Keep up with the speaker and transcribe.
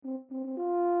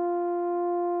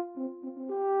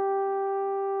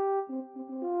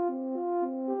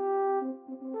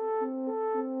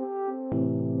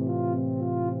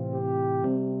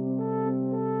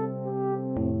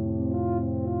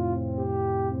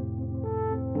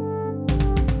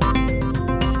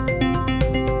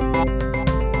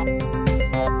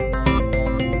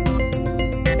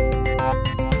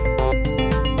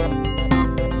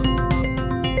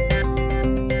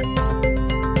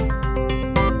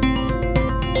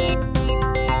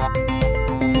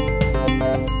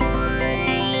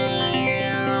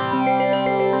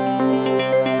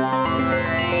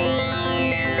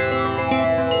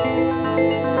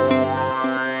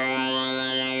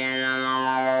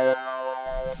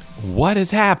What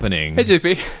is happening? Hey,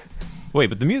 JP. Wait,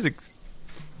 but the music's...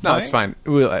 No, it's fine.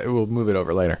 We'll move it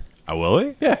over later. Oh, will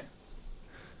we? Yeah.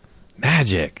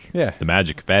 Magic. Yeah. The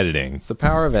magic of editing. It's the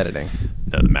power of editing.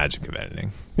 No, the magic of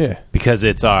editing. Yeah. Because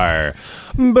it's our...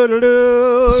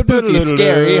 Spooky,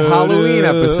 scary Halloween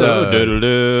episode.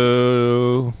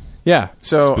 Yeah.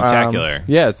 So, Spooktacular.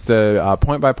 it's the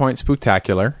point-by-point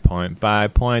spooktacular.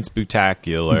 Point-by-point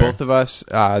spooktacular. Both of us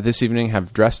this evening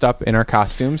have dressed up in our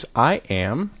costumes. I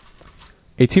am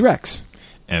a T-Rex.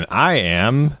 And I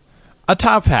am a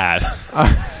top hat.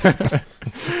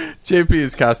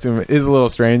 JP's costume is a little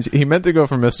strange. He meant to go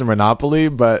for Mr. Monopoly,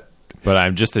 but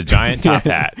I'm just a giant top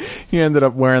hat. he ended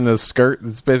up wearing this skirt.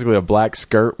 It's basically a black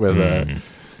skirt with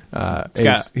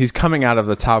he's coming out of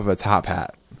the top of a top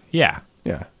hat. Yeah.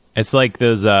 Yeah. It's like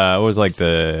those, what was like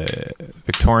the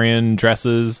Victorian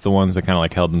dresses, the ones that kind of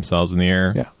like held themselves in the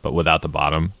air, but without the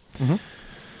bottom. Mm-hmm.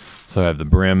 So I have the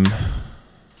brim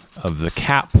of the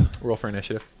cap. Roll for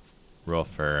initiative. Roll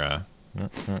for, I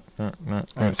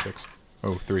got 6.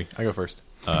 Oh, 3. I go first.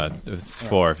 it's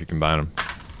 4 if you combine them.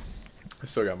 I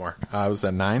still got more. Was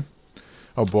that 9?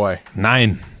 Oh, boy.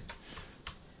 9.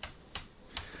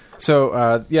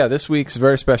 So, this week's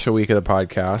very special week of the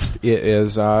podcast. It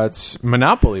is, it's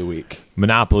Monopoly week.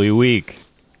 Monopoly week.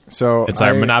 So it's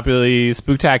our Monopoly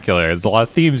Spooktacular. There's a lot of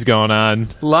themes going on.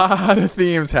 A lot of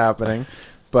themes happening.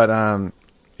 But,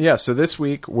 so this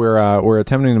week we're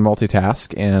attempting to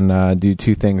multitask and do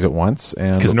 2 things at once.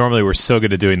 And because normally we're so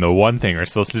good at doing the one thing we're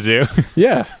supposed to do.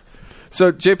 Yeah.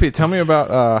 So, JP, tell me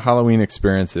about Halloween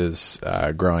experiences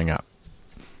growing up.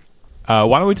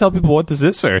 Why don't we tell people what this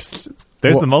is first?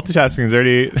 There's the multitasking is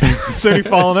already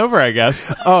fallen over, I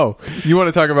guess. Oh, you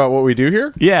want to talk about what we do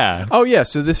here? Yeah. Oh, yeah.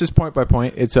 So this is Point by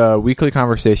Point. It's a weekly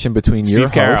conversation between your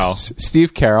hosts,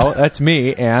 Steve Carroll, that's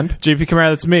me, and JP Kamara,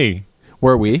 that's me.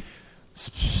 Where we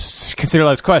consider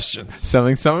life's questions.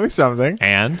 Something.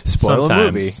 And spoil sometimes.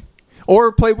 a movie.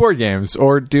 Or play board games.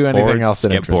 Or do anything else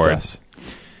that interests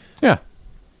us.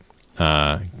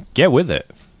 Yeah. Get with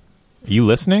it. Are you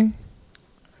listening?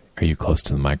 Are you close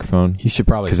to the microphone? You should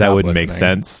probably, because that wouldn't make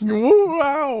sense.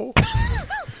 Wow.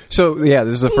 So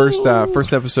this is the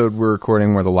first episode we're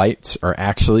recording where the lights are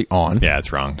actually on. Yeah,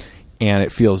 it's wrong, and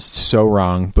it feels so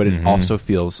wrong, but it also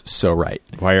feels so right.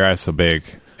 Why are your eyes so big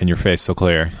and your face so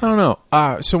clear? I don't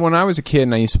know. So when I was a kid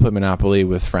and I used to play Monopoly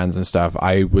with friends and stuff,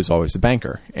 I was always the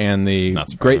banker. And the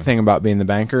great thing about being the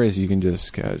banker is you can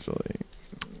just casually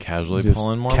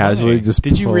pull in more money.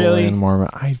 Did you really? In more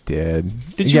money. I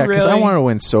did. Did you really? Because I wanted to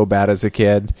win so bad as a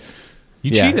kid.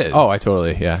 You cheated. Oh, I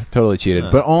totally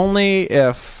cheated. But only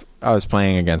if I was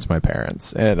playing against my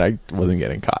parents and I wasn't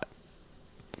getting caught.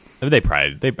 I bet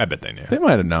they knew. They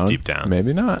might have known. Deep down.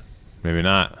 Maybe not.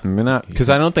 Because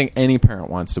I don't think any parent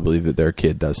wants to believe that their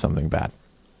kid does something bad.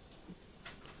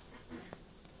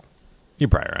 You're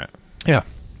probably right. Yeah.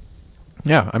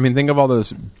 Yeah. I mean, think of all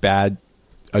those bad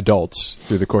adults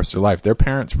through the course of their life. Their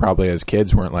parents probably as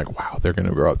kids weren't like, wow, they're going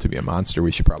to grow up to be a monster.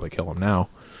 We should probably kill them now.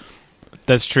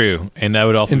 That's true. And that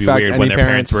would also be weird when their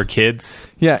parents were kids.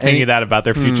 Yeah. Thinking that about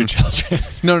their future children.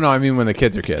 No, I mean when the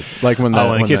kids are kids. Like when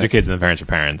the kids are kids and the parents are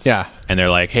parents. Yeah. And they're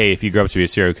like, hey, if you grow up to be a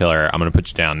serial killer, I'm going to put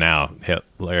you down now,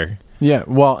 Hitler. Yeah.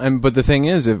 Well, but the thing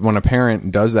is, when a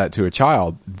parent does that to a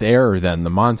child, they're then the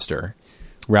monster.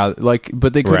 But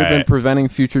they could have been preventing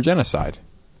future genocide.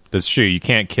 That's true. You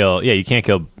can't kill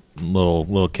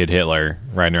little kid Hitler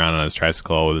riding around on his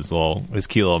tricycle with his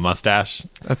cute little mustache.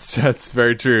 That's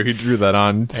very true. He drew that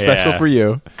on special for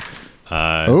you.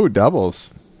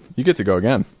 Doubles. You get to go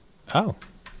again. Oh.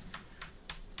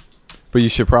 But you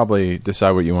should probably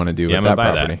decide what you want to do with that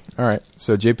property. That. All right.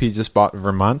 So JP just bought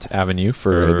Vermont Avenue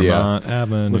for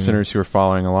the listeners who are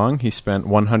following along. He spent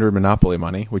 100 Monopoly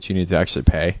money, which you need to actually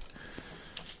pay.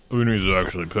 Who needs to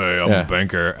actually pay? I'm a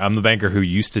banker. I'm the banker who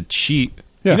used to cheat.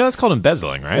 Yeah. You know that's called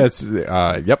embezzling, right? That's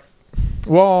yep.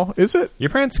 Well, is it? Your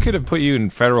parents could have put you in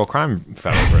federal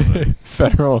prison.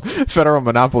 federal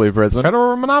Monopoly prison.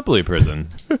 Federal Monopoly prison.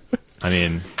 I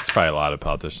mean, it's probably a lot of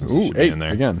politicians who should be in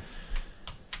there. Again.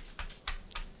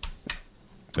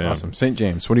 Boom. Awesome. St.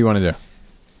 James, what do you want to do?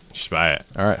 Just buy it.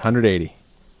 All right, 180.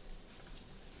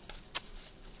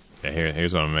 Yeah,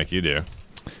 here's what I'm going to make you do.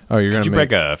 Oh, you're going to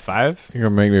break a 5? You're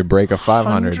going to make me break a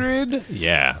 500. 100?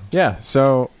 Yeah. Yeah,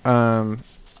 so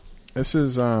this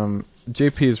is...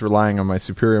 JP is relying on my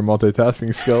superior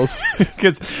multitasking skills.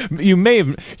 Because you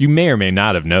may or may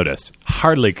not have noticed,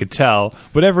 hardly could tell,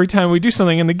 but every time we do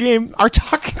something in the game, our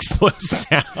talking slows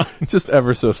down. Just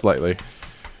ever so slightly.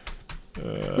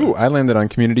 Ooh, I landed on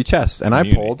Community Chest, and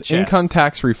I pulled Chest. Income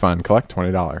Tax Refund. Collect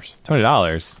 $20.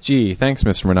 $20. Gee, thanks,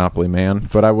 Mr. Monopoly Man,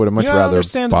 but I would have much rather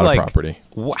bought a property.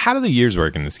 How do the years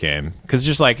work in this game? Because it's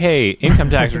just like, hey, income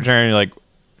tax return, you're like,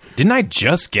 didn't I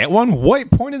just get one?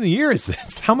 What point in the year is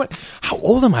this? How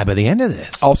old am I by the end of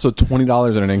this? Also,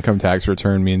 $20 in an income tax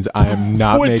return means I am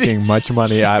not making much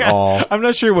money at all. I'm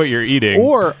not sure what you're eating.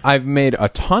 Or I've made a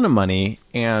ton of money,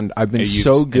 and I've been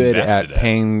so good at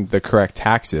paying the correct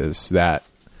taxes that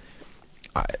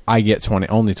I get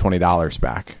only $20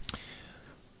 back.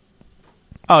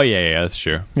 Oh, yeah, that's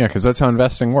true. Yeah, because that's how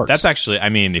investing works. That's actually, I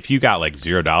mean, if you got like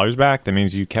 $0 back, that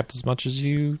means you kept as much as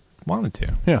you wanted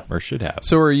to. Yeah. Or should have.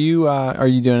 So are you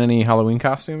doing any Halloween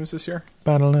costumes this year?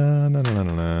 Halloween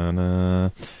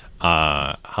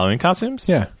costumes?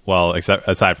 Yeah. Well,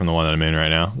 aside from the one that I'm in right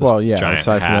now. Well, yeah,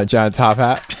 aside from that giant top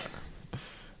hat.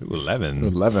 Ooh, 11.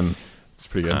 11. That's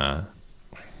pretty good.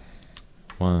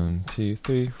 1, 2,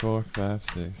 3, 4, 5,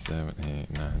 6, 7,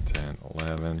 8, 9, 10,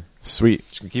 11. Sweet.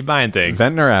 Just gonna keep buying things.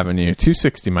 Ventnor Avenue,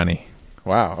 $260 money.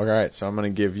 Wow. All right. So I'm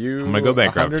going to give you I'm gonna go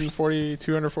bankrupt.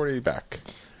 $240 back.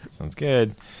 Sounds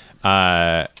good. What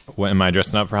am I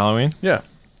dressing up for Halloween? Yeah.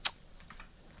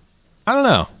 I don't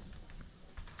know.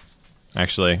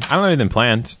 Actually, I don't have anything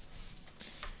planned.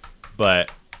 But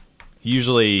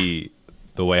usually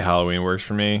the way Halloween works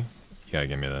for me, you gotta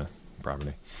give me the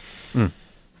property.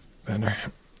 Vendor.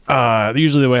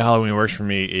 Usually the way Halloween works for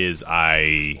me is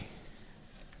I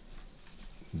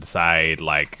decide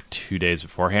like 2 days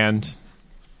beforehand,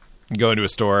 go into a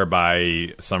store,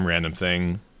 buy some random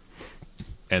thing,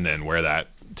 and then wear that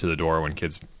to the door when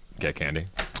kids get candy.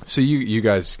 So you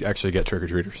guys actually get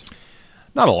trick-or-treaters?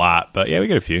 Not a lot, but yeah, we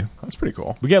get a few. That's pretty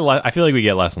cool. We get. I feel like we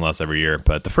get less and less every year,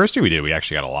 but the first year we did, we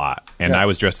actually got a lot. And I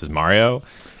was dressed as Mario,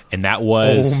 and that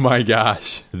was oh my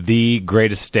gosh, the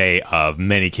greatest day of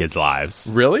many kids' lives.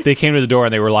 Really? They came to the door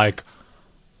and they were like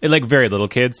very little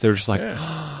kids. They were just like,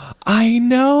 I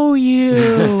know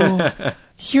you.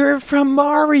 You're from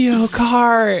Mario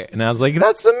Kart. And I was like,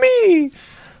 that's me.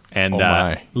 And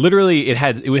literally, it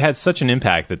had such an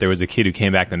impact that there was a kid who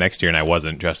came back the next year, and I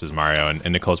wasn't dressed as Mario,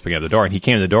 and Nicole's picking up the door, and he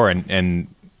came to the door, and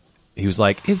he was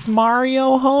like, "Is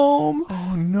Mario home?"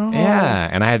 Oh no! Yeah,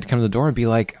 and I had to come to the door and be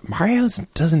like, "Mario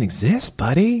doesn't exist,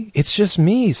 buddy. It's just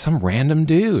me, some random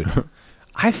dude.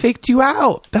 I faked you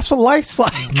out. That's what life's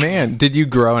like." Man, did you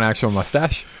grow an actual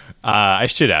mustache? I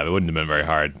should have. It wouldn't have been very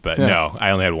hard, but no, I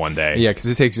only had one day. Yeah, because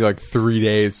it takes you like 3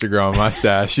 days to grow a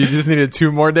mustache. You just needed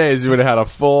 2 more days. You would have had a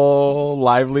full,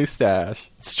 lively stash.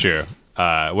 It's true.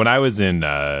 When I was in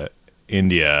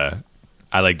India,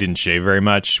 I didn't shave very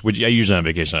much. Which I usually on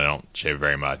vacation I don't shave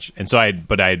very much, and so I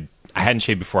hadn't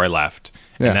shaved before I left,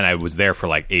 and then I was there for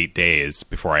like 8 days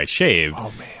before I shaved.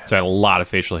 Oh man! So I had a lot of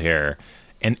facial hair.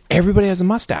 And everybody has a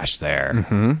mustache there.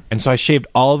 Mm-hmm. And so I shaved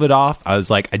all of it off. I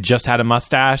was like, I just had a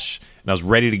mustache, and I was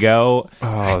ready to go.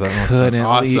 Oh, that must have been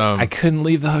awesome. I couldn't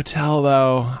leave the hotel,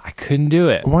 though. I couldn't do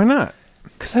it. Why not?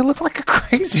 Because I look like a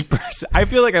crazy person. I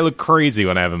feel like I look crazy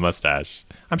when I have a mustache.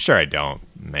 I'm sure I don't.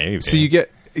 Maybe. So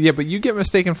but you get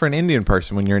mistaken for an Indian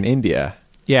person when you're in India.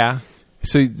 Yeah.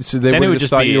 So they would have just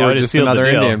thought you were just another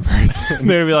Indian person.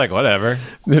 They would be like, whatever.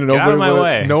 Get out of my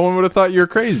way. No one would have thought you were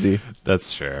crazy.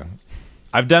 That's true.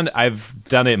 I've done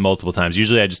it multiple times.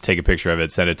 Usually I just take a picture of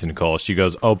it, send it to Nicole. She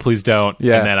goes, "Oh, please don't."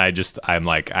 Yeah. And then I'm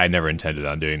like, I never intended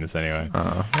on doing this anyway.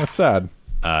 Oh, that's sad.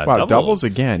 Wow, doubles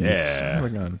again. Yeah.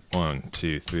 1,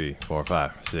 2, 3, 4,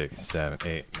 5, 6, 7,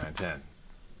 8, 9, 10.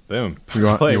 Boom. You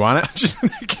want it? I'm just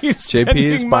keep JP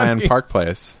is buying Park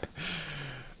Place.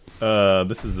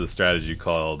 This is a strategy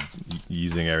called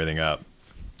using everything up.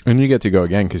 And you get to go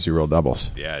again because you roll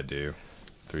doubles. Yeah, I do.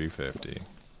 350.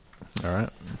 All right.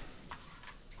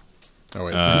 Oh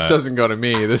wait, this doesn't go to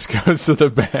me. This goes to the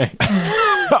bank.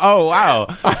 Oh wow,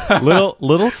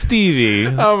 little Stevie,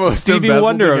 Stevie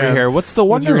Wonder over here. What's the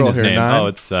wonder in his name? 9? Oh,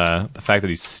 it's the fact that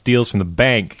he steals from the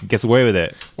bank, gets away with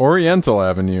it. Oriental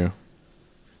Avenue.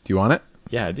 Do you want it?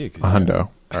 Yeah, I do. A hundo.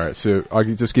 All right, so I'll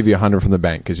just give you $100 from the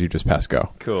bank because you just passed go.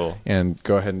 Cool. And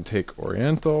go ahead and take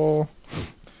Oriental.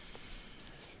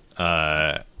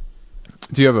 Do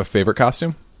you have a favorite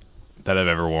costume that I've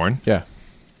ever worn? Yeah.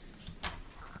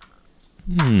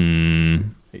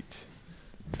 8.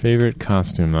 Favorite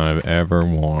costume that I've ever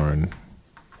worn.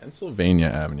 Pennsylvania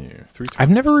Avenue. 320.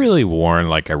 I've never really worn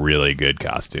like a really good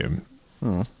costume.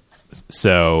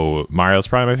 So Mario's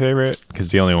probably my favorite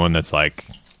because the only one that's like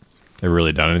they've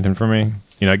really done anything for me.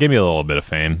 You know, it gave me a little bit of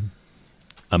fame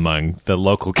among the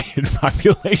local kid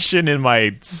population in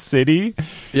my city.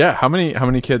 Yeah, how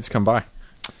many kids come by?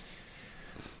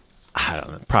 I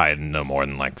don't know, probably no more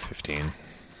than like 15.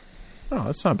 Oh,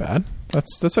 that's not bad.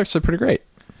 That's actually pretty great.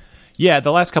 Yeah,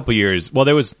 the last couple years. Well,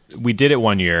 we did it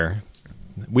 1 year.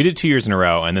 We did 2 years in a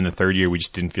row, and then the third year we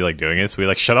just didn't feel like doing it. So we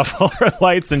like shut off all our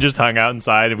lights and just hung out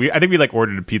inside. I think we like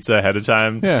ordered a pizza ahead of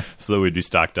time, so that we'd be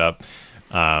stocked up.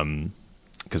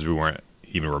 Because we weren't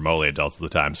even remotely adults at the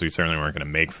time, so we certainly weren't going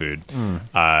to make food.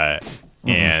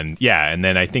 And and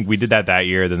then I think we did that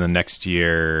year. Then the next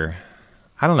year,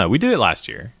 I don't know. We did it last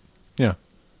year. Yeah.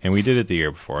 And we did it the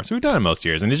year before. So we've done it most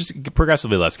years. And it's just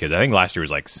progressively less kids. I think last year was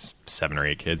like 7 or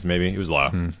 8 kids, maybe. It was low.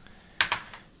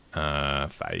 5.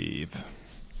 You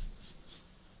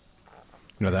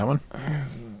know that one?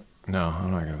 No,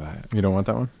 I'm not going to buy it. You don't want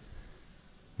that one?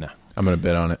 No. I'm going to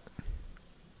bid on it.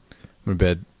 I'm going to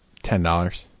bid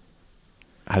 $10.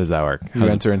 How does that work? You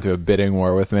enter into a bidding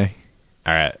war with me.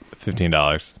 All right, $15.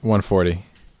 $140.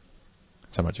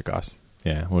 That's how much it costs.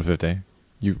 Yeah, $150.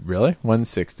 You really?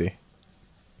 $160.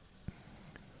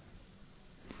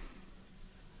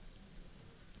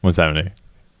 $170.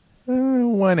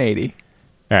 $180.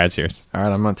 All right, it's yours. All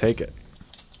right, I'm gonna take it.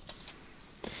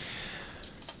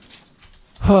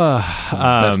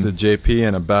 Best of JP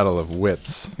in a battle of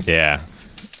wits. Yeah,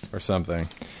 or something.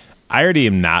 I already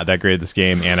am not that great at this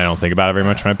game, and I don't think about it very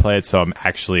much when I play it, so I'm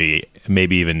actually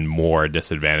maybe even more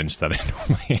disadvantaged than I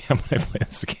normally am when I play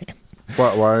this game.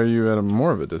 Why are you at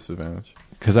more of a disadvantage?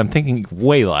 Because I'm thinking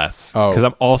way less. Because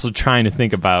I'm also trying to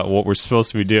think about what we're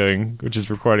supposed to be doing, which is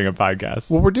recording a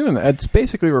podcast. Well, we're doing that. It's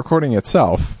basically recording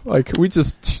itself. Like, we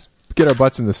just get our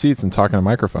butts in the seats and talk on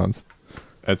microphones.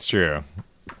 That's true.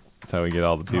 That's how we get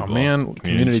all the people. Oh, man.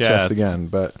 Community chest again,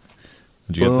 but...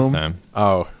 What'd you get this time?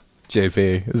 Oh,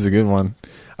 JP. This is a good one.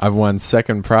 I've won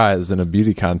second prize in a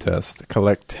beauty contest.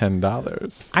 Collect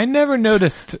 $10. I never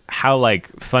noticed how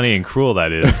like funny and cruel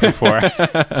that is before.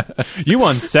 You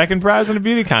won second prize in a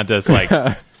beauty contest. Like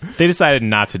they decided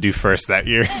not to do first that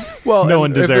year. Well, no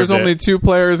one deserved it. If there's only 2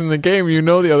 players in the game, you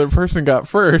know the other person got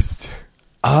first.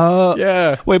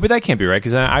 Yeah. Wait, but that can't be right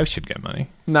because I should get money.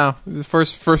 No,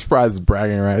 first prize is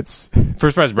bragging rights.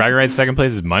 First prize is bragging rights. Second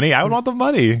place is money. I would want the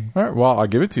money. All right. Well, I'll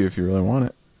give it to you if you really want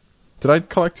it. Did I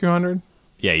collect 200?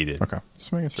 Yeah, you did. Okay,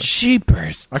 just making sure.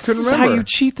 Cheapers. I couldn't remember. This is how you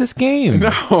cheat this game.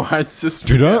 No, I just...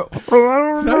 Did I? I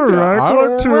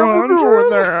collect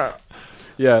 200 there.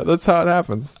 Yeah, that's how it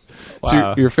happens.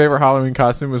 Wow. So your favorite Halloween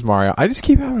costume was Mario. I just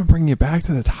keep having to bring you back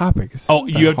to the topic.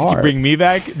 You have to bring me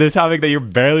back? The topic that you're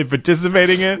barely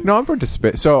participating in? No, I'm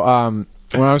participating. So when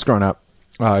I was growing up...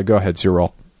 go ahead, it's your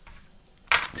roll.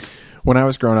 When I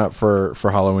was growing up for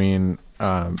Halloween...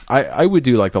 I would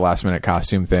do like the last minute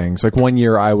costume things. Like 1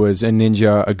 year I was a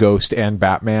ninja, a ghost, and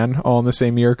Batman all in the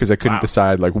same year because I couldn't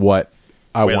decide like what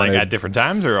I wanted. Like at different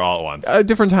times or all at once?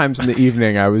 Different times in the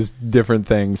evening I was different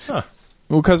things. Huh.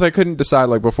 Well, because I couldn't decide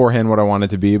like beforehand what I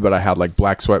wanted to be, but I had like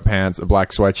black sweatpants, a black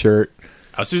sweatshirt.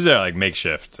 Oh, so these are like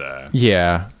makeshift.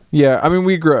 Yeah. I mean,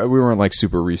 we weren't like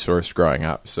super resourced growing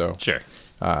up, so sure.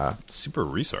 Super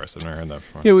resource. I've never heard that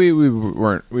before. Yeah,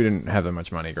 we didn't have that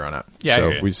much money growing up. Yeah,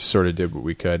 so we sort of did what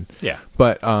we could. Yeah.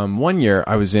 But 1 year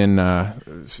I was in, I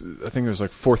think it was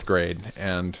like 4th grade,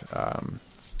 and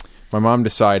my mom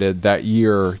decided that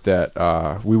year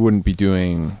that we wouldn't be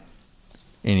doing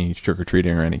any trick or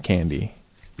treating or any candy.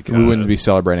 Because we wouldn't be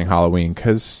celebrating Halloween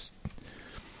because.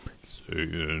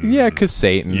 Yeah, because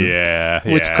Satan. Yeah.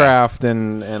 Witchcraft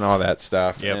and all that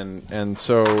stuff. Yep. And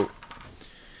so.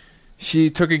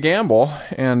 She took a gamble,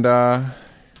 and... But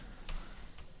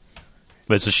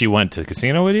so she went to the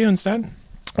casino with you instead?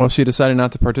 Well, she decided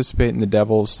not to participate in the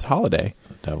Devil's Holiday.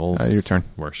 Your turn.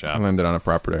 Workshop. I landed on a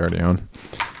property I already own.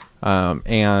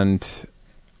 And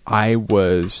I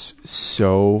was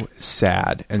so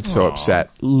sad and so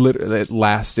upset. Literally, it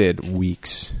lasted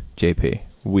weeks, JP.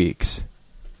 Weeks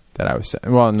that I was sad.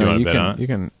 Well, no, you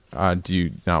can... do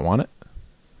you not want it?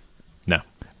 No.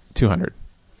 200.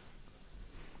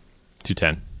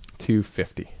 210.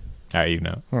 250. All right, you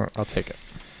know. All right, I'll take it.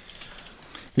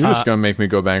 You're just going to make me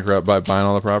go bankrupt by buying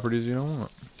all the properties you don't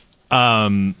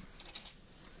want.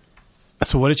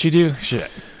 So what did she do? Shit.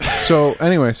 So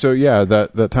anyway, yeah,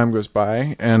 that time goes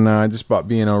by, and I just bought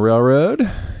B&O Railroad,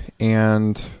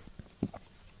 and...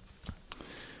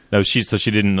 No, she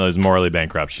was morally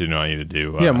bankrupt. She didn't want you to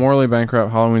do... yeah, morally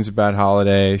bankrupt. Halloween's a bad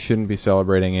holiday. Shouldn't be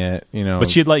celebrating it, you know. But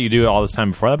she'd let you do it all this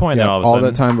time before that point? Yeah, then all of a sudden...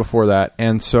 that time before that.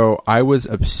 And so I was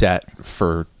upset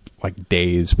for like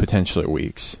days, potentially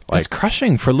weeks. That's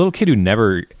crushing for a little kid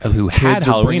who had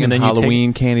Halloween, and then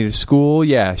Halloween candy to school.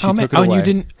 Yeah, she took it away. And you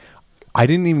didn't... I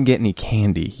didn't even get any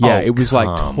candy. Yeah, it was like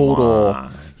total...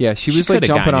 on. Yeah, she was like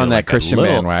jumping on that Christian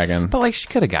bandwagon. But like she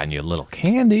could have gotten you a little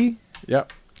candy.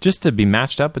 Yep. Just to be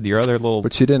matched up with your other little...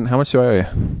 But she didn't. How much do I owe you?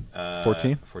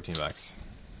 14? $14.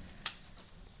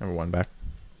 I have one back.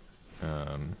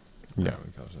 Yeah.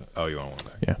 Oh, you want one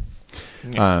back?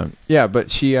 Yeah. But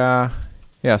she,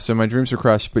 so my dreams were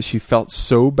crushed, but she felt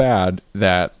so bad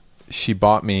that she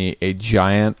bought me a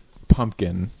giant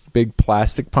pumpkin, big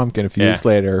plastic pumpkin a few weeks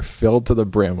later, filled to the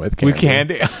brim with candy. With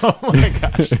candy? Oh my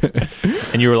gosh.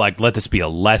 And you were like, let this be a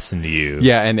lesson to you.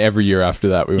 Yeah, and every year after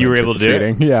that, we were able to do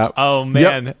it? Yeah. Oh,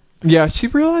 man. Yep. Yeah, she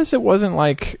realized it wasn't,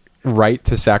 like, right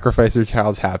to sacrifice her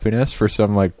child's happiness for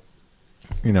some, like,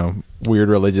 weird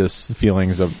religious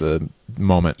feelings of the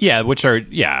moment. Yeah, which are,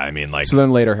 I mean, like... So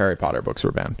then later Harry Potter books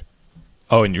were banned.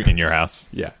 Oh, in your house?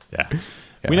 Yeah.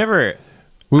 We never...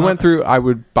 We went through, I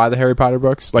would buy the Harry Potter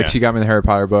books. Like, she got me the Harry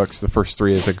Potter books, the first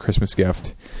 3 as a Christmas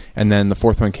gift. And then the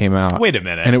 4th one came out. Wait a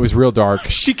minute. And it was real dark.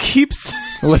 She keeps...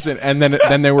 Listen, and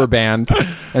then they were banned.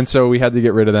 And so we had to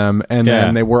get rid of them. And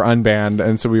then they were unbanned.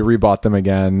 And so we rebought them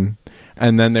again.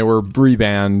 And then they were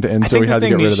rebanned. And so we had to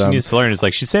get rid of them. She needs to learn is,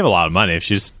 like, she'd save a lot of money if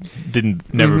she just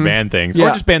never ban things. Or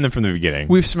just ban them from the beginning.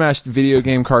 We've smashed video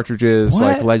game cartridges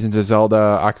like Legend of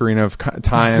Zelda, Ocarina of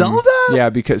Time. Zelda? Yeah,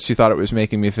 because she thought it was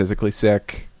making me physically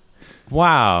sick.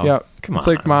 Wow. Yeah. Come on. It's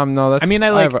like, Mom, no, that's... I mean,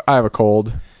 I have a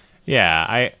cold.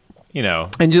 Yeah,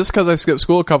 And just because I skipped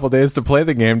school a couple days to play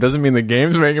the game doesn't mean the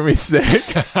game's making me sick.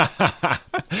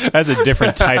 That's a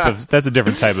different type of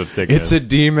sickness. It's a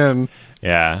demon.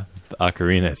 Yeah. The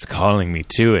ocarina is calling me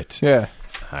to it. Yeah.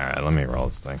 All right, let me roll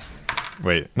this thing.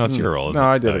 Wait, no, it's your roll. No,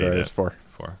 I did it. It was 4.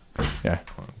 4. Yeah.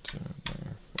 1, 2, 3,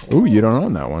 4. Ooh, you don't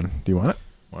own that one. Do you want it?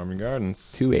 Warming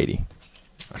Gardens. $2.80.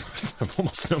 I have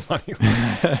almost no money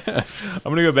left.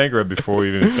 I'm gonna go bankrupt before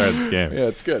we even start this game. Yeah,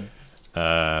 it's good.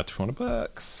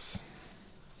 $20.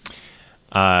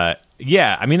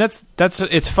 Yeah, I mean that's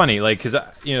it's funny, like, because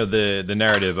the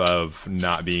narrative of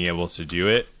not being able to do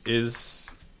it is,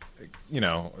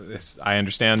 I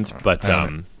understand, but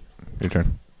your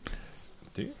turn.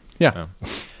 Do you? Yeah. Oh.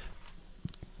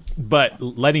 But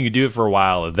letting you do it for a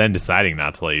while and then deciding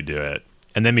not to let you do it.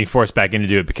 And then being forced back in to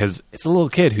do it because it's a little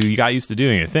kid who you got used to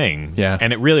doing a thing. Yeah.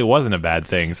 And it really wasn't a bad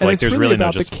thing. So, like, there's really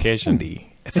no justification.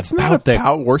 It's not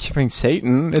about worshiping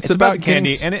Satan. It's about the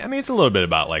candy. And it's a little bit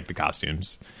about, like, the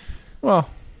costumes. Well,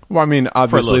 I mean,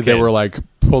 obviously they were, like,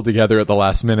 pulled together at the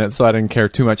last minute, so I didn't care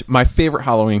too much. My favorite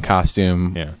Halloween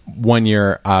costume, one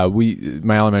year,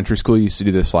 my elementary school used to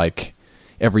do this, like,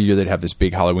 every year they'd have this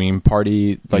big Halloween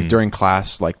party, like during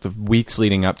class, like the weeks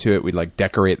leading up to it, we'd like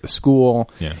decorate the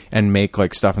school and make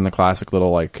like stuff in the class, like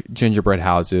little like gingerbread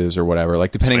houses or whatever.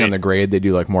 Like depending on the grade, they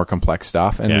do like more complex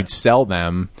stuff, and we'd sell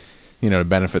them, to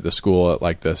benefit the school at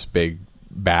like this big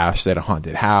bash. They had a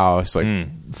haunted house, like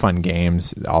fun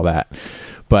games, all that.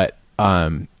 But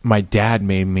my dad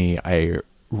made me a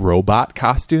robot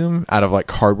costume out of like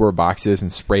cardboard boxes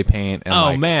and spray paint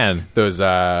and those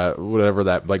whatever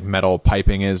that like metal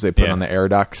piping is they put on the air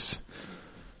ducts,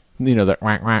 that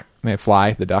whack whack, they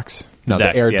fly, the ducks,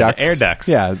 the air ducts,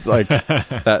 like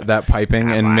that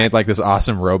piping, and made like this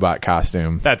awesome robot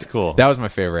costume. That's cool. That was my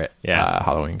favorite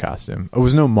Halloween costume. It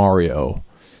was no Mario.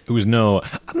 It was no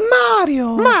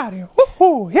Mario.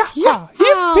 Woohoo, yeah,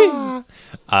 yippee.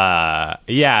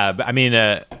 But I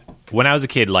mean, when I was a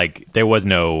kid, like there was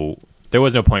no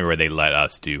point where they let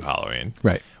us do Halloween.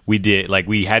 Right. We did, like,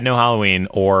 we had no Halloween,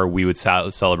 or we would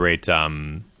celebrate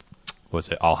what's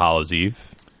it, All Hallows Eve.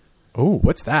 Oh,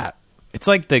 what's that? It's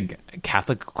like the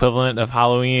Catholic equivalent of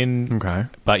Halloween. Okay.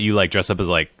 But you like dress up as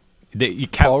like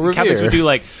Catholics would do,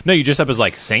 like, no, you dress up as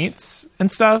like saints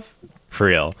and stuff. For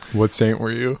real. What saint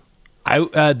were you?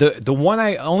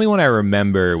 The only one I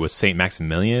remember was Saint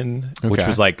Maximilian, which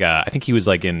was like I think he was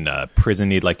like in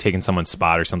prison. He'd like taken someone's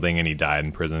spot or something, and he died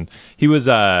in prison. He was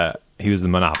the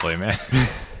Monopoly Man.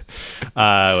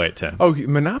 Wait, 10. Oh,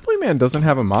 Monopoly Man doesn't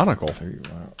have a monocle.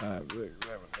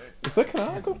 Is that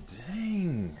canonical?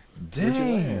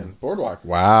 Dang. Boardwalk.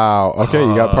 Wow. Okay,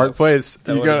 you got Park Place.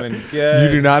 You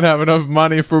do not have enough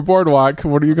money for Boardwalk.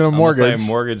 What are you going to mortgage? I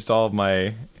mortgaged all of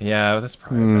my. Yeah, that's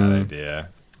probably a bad idea.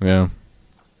 Yeah.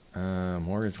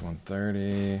 Mortgage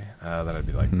 130. Then I'd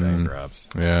be like bankrupt.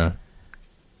 Yeah.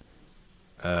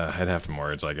 I'd have to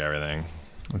mortgage like everything.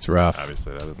 It's rough.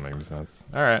 Obviously, that doesn't make any sense.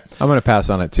 All right. I'm going to pass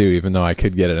on it too, even though I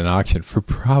could get it at an auction for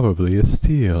probably a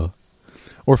steal.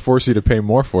 Or force you to pay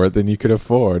more for it than you could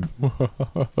afford.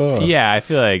 Yeah, I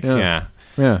feel like, yeah.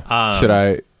 Should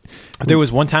I? There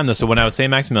was one time, though, so when I was St.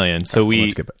 Maximilian, so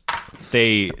let's skip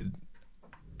it.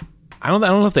 I don't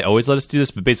know if they always let us do this,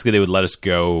 but basically they would let us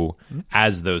go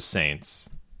as those saints.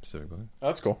 Specifically.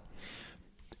 That's cool.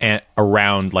 And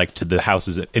around, like, to the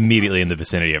houses immediately in the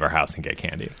vicinity of our house and get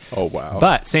candy. Oh, wow.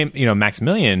 But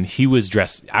Maximilian, I was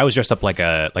dressed up like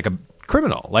a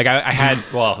criminal. Like I had,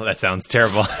 well, that sounds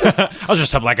terrible. I was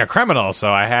dressed up like a criminal,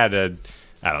 so I had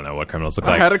I don't know what criminals look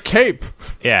I like. had a cape.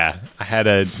 Yeah, I had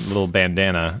a little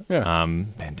bandana. Yeah.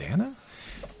 Bandana?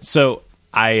 So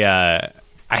I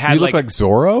had You look like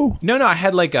Zorro? No, I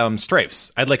had like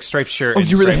stripes. I had like striped shirt. Oh, and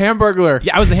you were the striped- Hamburglar.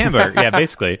 Yeah, I was the Hamburger. Yeah,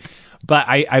 basically. But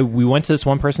we went to this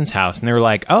one person's house and they were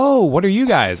like, "Oh, what are you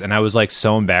guys?" And I was like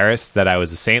so embarrassed that I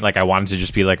was a saint. Like I wanted to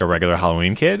just be like a regular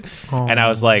Halloween kid. And I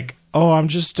was like, "Oh, I'm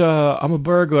just I'm a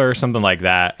burglar or something like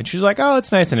that." And she was like, "Oh,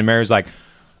 that's nice." And then Mary was like,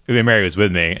 Mary was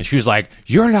with me, and she was like,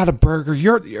 "You're not a burglar.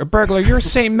 You're a burglar. You're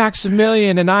Saint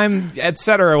Maximilian, and I'm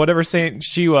etc. Whatever saint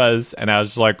she was." And I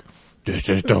was like, "This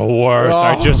is the worst.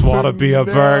 I just want to be a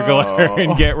burglar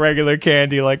and get regular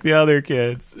candy like the other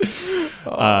kids."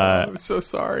 I'm so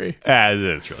sorry.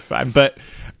 It's really fine. But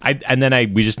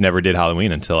we just never did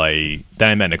Halloween until I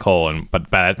met Nicole, but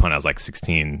by that point I was like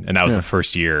 16, and that was the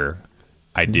first year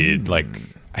I did like.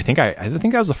 I think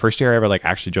that was the first year I ever like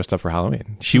actually dressed up for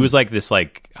Halloween. She was like this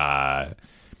like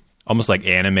almost like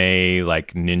anime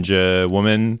like ninja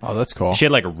woman. Oh, that's cool. She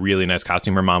had like a really nice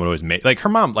costume. Her mom would always make like her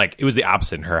mom like it was the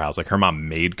opposite in her house. Like her mom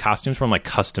made costumes from like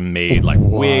custom made like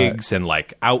wigs and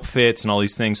like outfits and all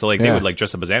these things. So like they would like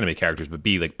dress up as anime characters but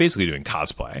be like basically doing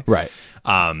cosplay. Right.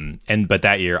 But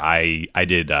that year I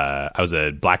was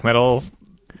a black metal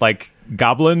like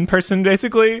goblin person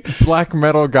basically. Black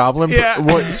metal goblin.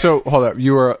 Yeah. So hold up,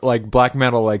 you were like black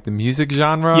metal, like the music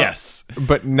genre. Yes,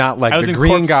 but not like was the in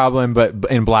Green Goblin, but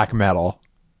in black metal.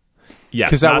 Yes,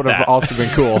 because that would have also been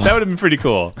cool. That would have been pretty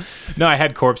cool. No, I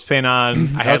had corpse paint on.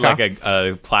 I had like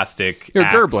a plastic. You're a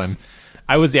axe. Gerblin.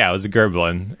 I was a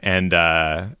Gerblin, and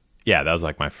that was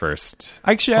like my first.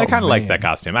 Actually, I kind of liked that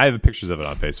costume. I have pictures of it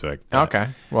on Facebook. Okay,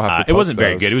 we'll have to it wasn't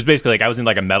very those. good. It was basically like I was in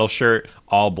like a metal shirt,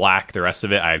 all black. The rest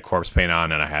of it, I had corpse paint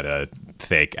on, and I had a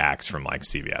fake axe from like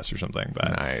CVS or something.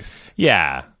 But nice.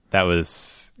 Yeah, that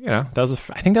was I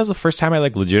think that was the first time I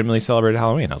like legitimately celebrated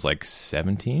Halloween. I was like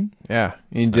 17. Yeah,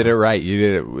 you did it right. You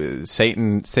did it with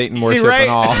Satan worship Right.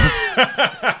 and all.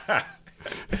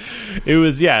 It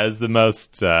was the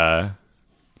most.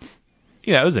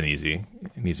 It was an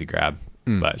easy grab,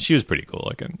 but she was pretty cool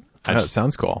looking. That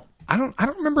sounds cool. I don't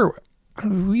remember.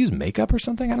 Did we use makeup or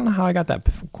something? I don't know how I got that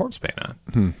corpse paint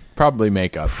on. Probably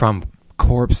makeup. From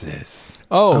corpses.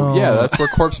 Oh, yeah, that's where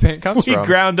corpse paint comes We from.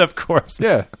 ground up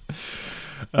corpses.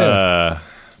 Yeah.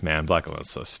 Man, Black Metal's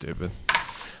so stupid.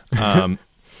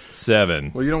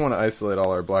 7. Well, you don't want to isolate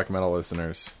all our black metal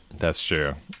listeners. That's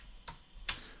true.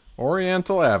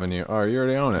 Oriental Avenue. Oh, you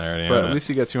already own it. I already but own at it. least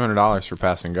you get $200 for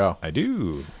pass and go. I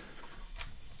do.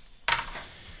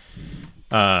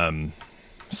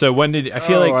 So when did I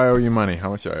feel like I owe you money. How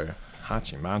much are you?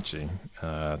 Hachi Machi,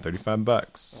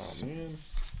 $35. Oh, man.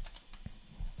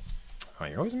 Oh,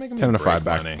 you're always making me 10 and a break 5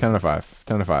 back. money. 10 and a 5.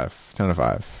 10 and a 5. 10 and a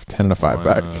 5. 10 and a 5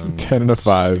 back. 1, 10 and a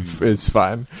 5. It's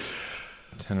fine.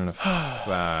 10 and a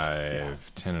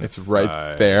 5. 10 and It's a right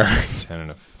 5, there. 10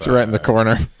 and a 5. It's right in the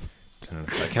corner. 10 and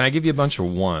a 5. Can I give you a bunch of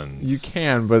ones? You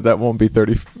can, but that won't be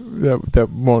 30. That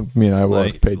won't mean I will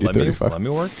have paid you 35. Let me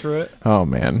work through it. Oh,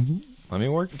 man. Let me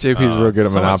work. JP's real good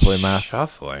at so Monopoly much math.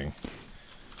 Shuffling.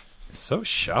 So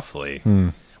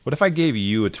shuffly. What if I gave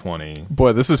you a 20?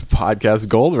 Boy, this is podcast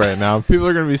gold right now. People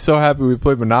are going to be so happy we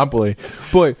played Monopoly.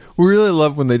 Boy, we really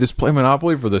love when they just play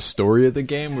Monopoly for the story of the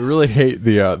game. We really hate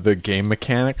the game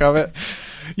mechanic of it.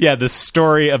 Yeah, the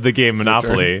story of the game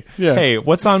Monopoly. Yeah. Hey,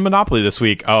 what's on Monopoly this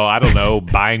week? Oh, I don't know.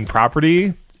 Buying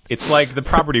property? It's like the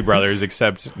Property Brothers,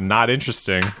 except not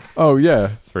interesting. Oh,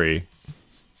 yeah. 3.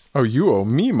 Oh, you owe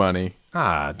me money.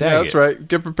 Ah, dang Yeah, that's it. right.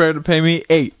 Get prepared to pay me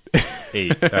 8.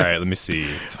 8. All right, let me see.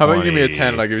 20. How about you give me a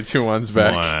 10 and I'll give you 2 ones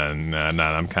back? 1. No,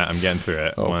 I'm getting through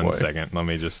it. Oh, One boy. second. Let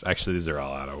me just... Actually, these are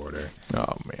all out of order.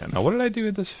 Oh, man. Now, what did I do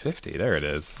with this 50? There it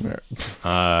is. There.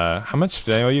 How much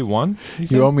did I owe you? 1?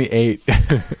 You owe me 8.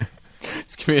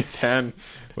 Just give me a 10.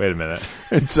 Wait a minute.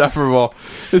 Insufferable.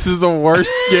 This is the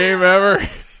worst game ever.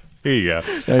 Here you go.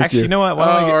 Thank Actually, you. you know what? Or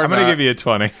I'm going to not. give you a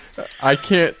 20. I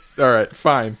can't. All right,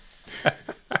 fine.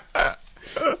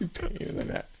 Pain in the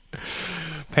neck.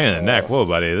 Pain in the neck. Whoa,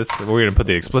 buddy. We're going to put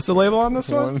the explicit label on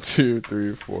this one? 1, 2,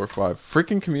 3, 4, 5.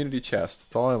 Freaking community chest.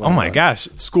 That's all I want. Oh, my gosh.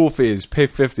 School fees. Pay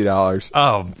 $50.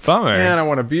 Oh, bummer. Man, I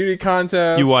won a beauty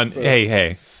contest. You won. but-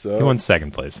 Hey. So- You won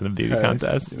second place in a beauty Hey,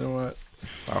 contest. You know what?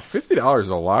 Wow, $50 is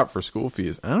a lot for school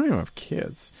fees. I don't even have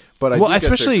kids, but I Well, do get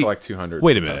especially to collect 200.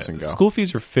 Wait a for minute. Pass and Go. School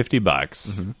fees are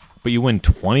 $50, but you win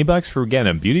 $20 for getting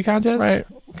a beauty contest. Right.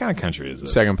 What kind of country is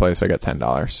this? Second place, I got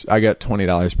 $10. I got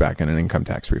 $20 back in an income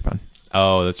tax refund.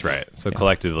 Oh, that's right. So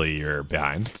collectively, you're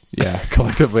behind. Yeah,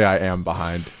 collectively, I am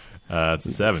behind. It's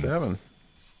a 7. 7.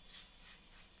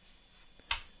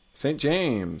 St.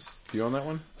 James. Do you own that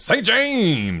one? St.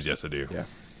 James. Yes, I do. Yeah.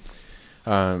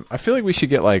 I feel like we should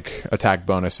get like attack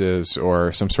bonuses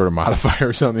or some sort of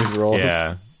modifiers on these rolls.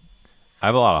 Yeah. I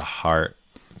have a lot of heart.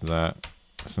 That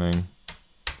thing.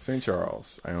 St.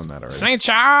 Charles. I own that already. St.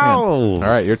 Charles! Man.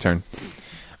 All right, your turn.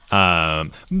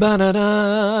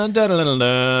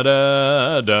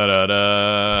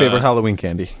 Favorite Halloween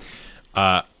candy?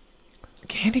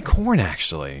 Candy corn,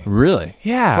 actually. Really?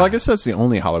 Yeah. Well, I guess that's the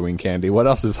only Halloween candy. What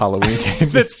else is Halloween candy?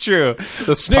 That's true.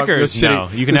 The Snickers. No,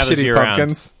 you can have those year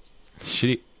pumpkins. round.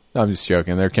 Shitty. No, I'm just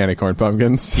joking. They're candy corn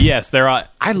pumpkins. Yes, they're all.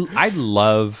 I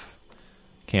love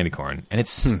candy corn, and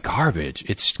it's garbage.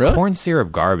 It's Really? corn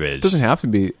syrup garbage. It doesn't have to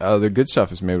be. The good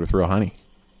stuff is made with real honey.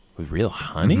 With real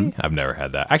honey? I've never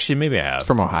had that. Actually, maybe I have. It's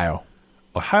from Ohio.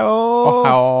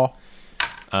 Ohio.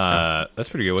 That's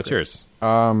pretty good. What's yours?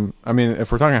 I mean,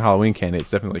 if we're talking Halloween candy,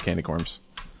 it's definitely candy corns.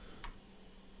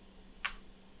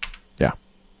 Yeah.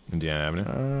 Indiana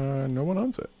Avenue? No one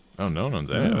owns it. Oh, no one owns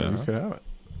that. You could have it.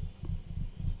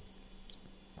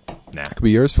 Nah. It could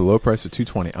be yours for a low price of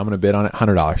 $220. I'm going to bid on it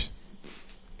 $100.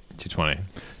 $220.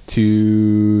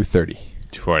 $230.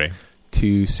 $240.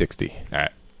 $260. All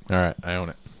right. I own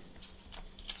it.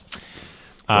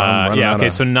 Yeah. Okay.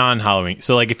 So non-Halloween.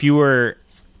 So like if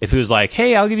it was like,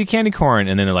 hey, I'll give you candy corn,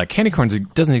 and then they're like, candy corn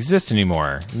doesn't exist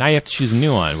anymore. Now you have to choose a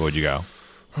new one. What would you go?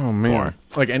 Oh man,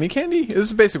 like any candy? This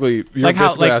is basically you're like basically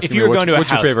how, like asking if you were going to a what's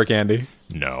house. your favorite candy?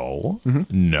 No,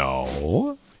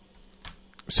 no.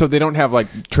 So they don't have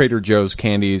like Trader Joe's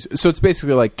candies. So it's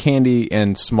basically like candy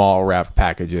in small wrapped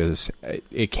packages.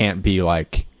 It can't be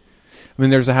like. I mean,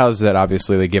 there's a house that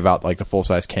obviously they give out like the full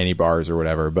size candy bars or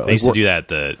whatever. But they used to do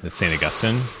that at St.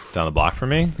 Augustine down the block from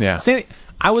me. Yeah,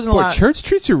 I wasn't allowed. Church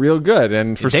treats are real good,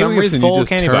 and for some reason you just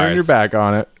turn your back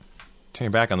on it. Turn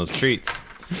your back on those treats.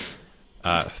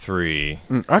 3.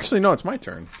 Actually, no, it's my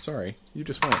turn. Sorry, you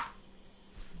just went.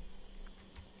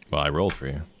 Well, I rolled for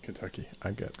you. Kentucky,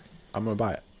 I'm gonna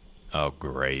buy it. Oh,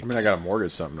 great. I mean, I got to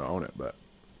mortgage something to own it, but.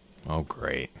 Oh,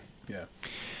 great. Yeah.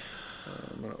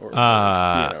 I'm gonna order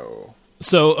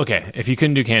So, okay, if you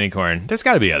couldn't do candy corn, there's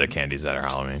got to be other candies that are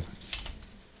Halloween.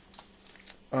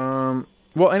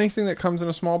 Well, anything that comes in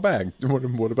a small bag.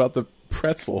 What about the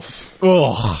pretzels?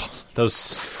 Oh, those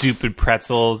stupid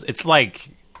pretzels. It's like,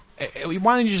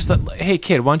 why don't you just, hey,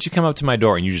 kid, why don't you come up to my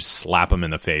door, and you just slap them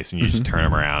in the face, and you just turn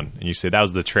them around, and you say, that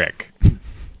was the trick.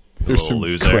 Here's some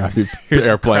loser. Crappy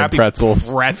airplane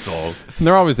pretzels. And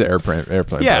they're always the airplane yeah,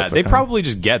 pretzel they kind. probably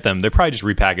just get them. They're probably just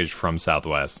repackaged from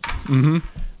Southwest. Mm-hmm.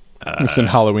 Just in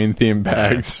Halloween themed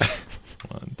bags.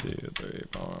 1, 2, 3,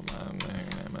 4, 5, 6,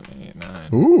 7, 8, 9.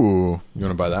 Ooh, you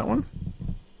want to buy that one?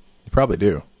 You probably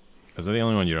do. Is that the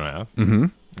only one you don't have? Mm-hmm.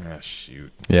 Ah,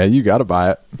 shoot. Yeah, you got to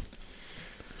buy it.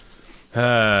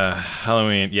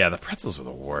 Halloween. Yeah, the pretzels were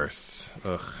the worst.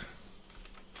 Ugh.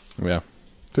 Yeah,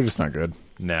 they're just not good.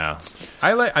 No,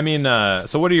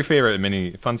 so what are your favorite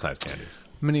mini fun size candies?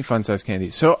 Mini fun size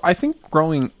candies. So I think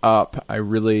growing up,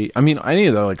 any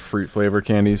of the like fruit flavor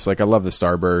candies. Like I love the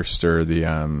Starburst or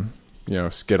the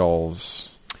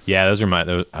Skittles. Yeah, those are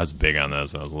I was big on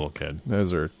those when I was a little kid.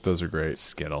 Those are great.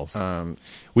 Skittles.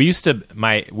 We used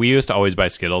to always buy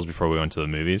Skittles before we went to the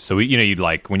movies. So you'd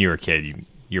like when you were a kid, you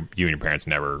and your parents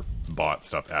never bought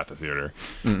stuff at the theater.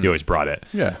 You always brought it.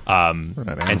 Yeah.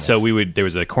 And so there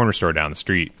was a corner store down the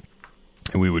street,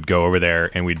 and we would go over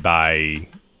there and we'd buy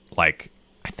like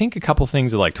I think a couple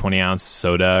things of like 20-ounce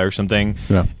soda or something.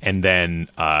 Yeah. And then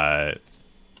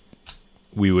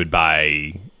we would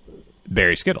buy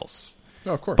berry Skittles.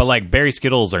 Oh, of course. But like berry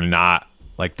Skittles are not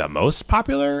like the most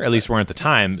popular, at least weren't at the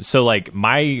time. So like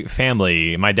my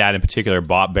family, my dad in particular,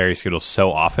 bought berry Skittles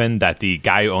so often that the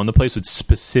guy who owned the place would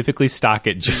specifically stock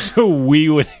it just so we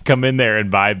would come in there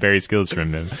and buy berry Skittles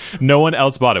from him. No one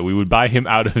else bought it. We would buy him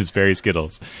out of his berry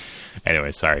Skittles.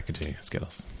 Anyway, sorry, continue.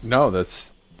 Skittles. No,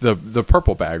 that's the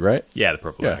purple bag, right? Yeah, the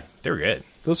purple bag. They were good.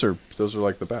 Those are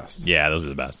like the best. Yeah, those are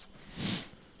the best.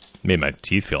 Made my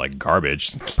teeth feel like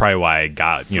garbage. That's probably why I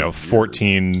got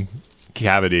 14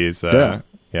 cavities. Yeah.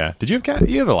 Did you have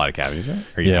you have a lot of cavities,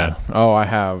 right? Yeah. Oh, I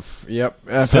have. Yep.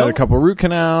 I've Still? had a couple root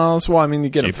canals. Well, I mean, you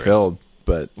get them filled,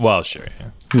 but well, sure.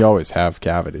 Yeah. You always have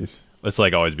cavities. It's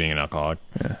like always being an alcoholic.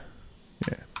 Yeah.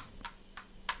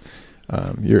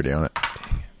 You already own it.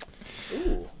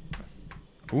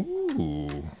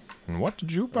 Ooh. And what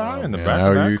did you buy in the man, back I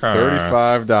of owe that you car?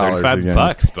 $35 again.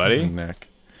 $35, buddy. Neck.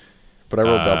 But I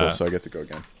rolled double, so I get to go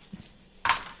again.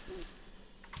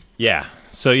 Yeah.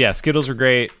 So yeah, Skittles were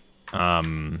great. I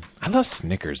love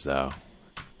Snickers though,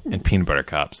 and peanut butter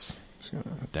cups.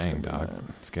 Dang, dog,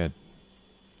 it's good.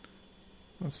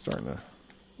 That's starting to.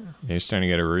 You're starting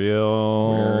to get a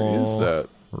real. Where is that?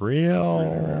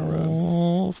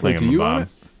 Real. Wait, do you own it?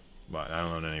 But I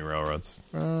don't own any railroad. railroads.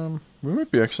 We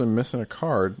might be actually missing a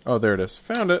card. Oh, there it is.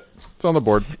 Found it. It's on the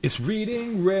board. It's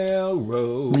Reading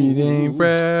Railroad. Reading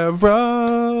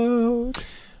Railroad.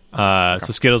 So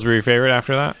Skittles were your favorite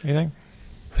after that, you think?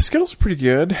 Skittles are pretty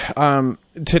good.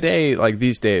 Today, like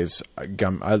these days,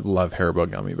 I love Haribo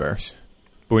gummy bears.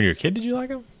 But when you were a kid, did you like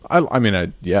them? I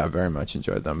mean, very much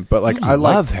enjoyed them. But like, I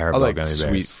love Haribo I like gummy bears.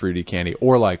 Sweet fruity candy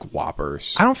or like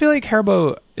Whoppers. I don't feel like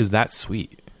Haribo is that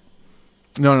sweet.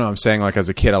 No, I'm saying like as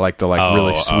a kid, I like the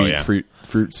really sweet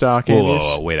fruit style candies.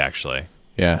 Whoa, wait, actually,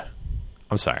 yeah,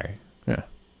 I'm sorry. yeah.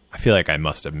 I feel like I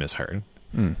must have misheard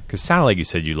because it sounded like you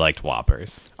said you liked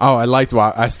Whoppers. Oh,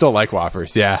 I still like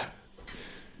Whoppers. Yeah,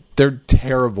 they're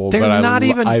terrible. They're but not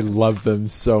even. I love them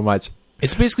so much.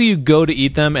 It's basically you go to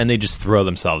eat them and they just throw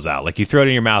themselves out. Like you throw it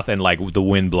in your mouth and like the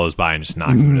wind blows by and just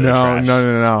knocks them into the trash.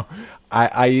 No.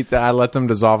 I eat that. I let them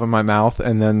dissolve in my mouth,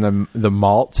 and then the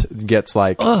malt gets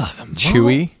like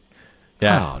chewy.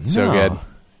 Yeah, so good.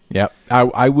 Yep.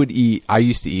 I would eat. I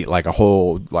used to eat like a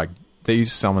whole they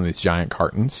used to sell them in these giant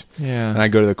cartons. Yeah. And I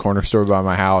go to the corner store by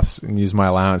my house and use my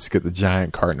allowance to get the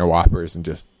giant carton of Whoppers and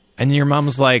just. And your mom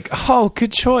was like, "Oh,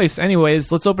 good choice.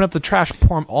 Anyways, let's open up the trash,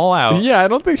 pour them all out." Yeah, I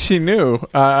don't think she knew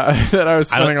that I was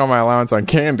spending all my allowance on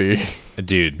candy.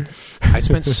 Dude, I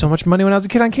spent so much money when I was a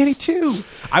kid on candy too.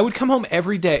 I would come home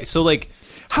every day. So like,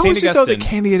 how is it though that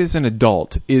candy as an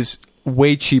adult is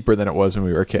way cheaper than it was when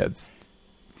we were kids?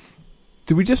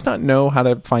 Did we just not know how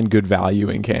to find good value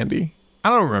in candy? I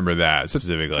don't remember that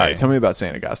specifically. All right, tell me about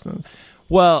St. Augustine's.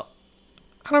 Well,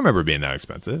 I don't remember being that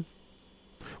expensive.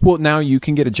 Well, now you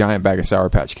can get a giant bag of Sour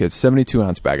Patch Kids,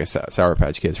 72-ounce bag of Sour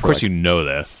Patch Kids. Of course, you know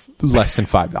this. Less than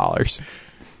 $5.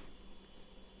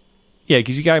 Yeah,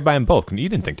 because you got to buy in bulk. You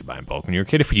didn't think to buy in bulk when you were a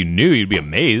kid. If you knew, you'd be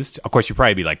amazed. Of course, you'd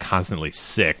probably be like constantly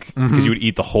sick because you would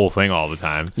eat the whole thing all the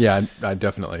time. Yeah, I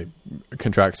definitely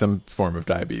contract some form of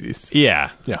diabetes. Yeah.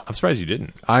 Yeah. I'm surprised you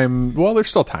didn't. Well, there's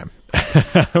still time.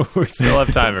 We still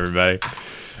have time, everybody.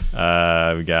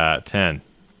 We got 10.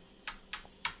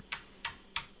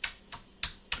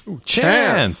 Ooh,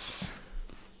 chance.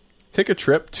 Take a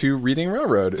trip to Reading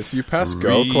Railroad. If you pass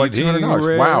go, collect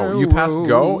 $200. Wow, you passed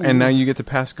go, and now you get to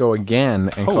pass go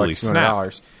again and collect $200.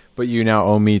 Snap. But you now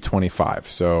owe me $25,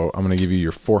 so I'm going to give you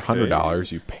your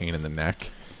 $400. You pain in the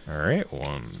neck. All right,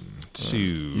 1, 2.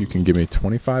 You can give me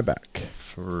 $25 back.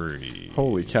 3.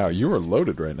 Holy cow, you are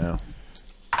loaded right now.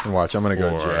 And watch, I'm going to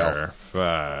go to jail.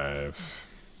 5.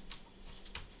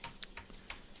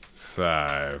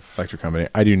 Electric company.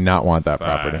 I do not want that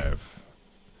property.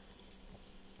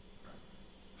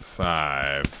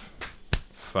 5.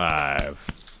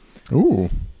 Ooh.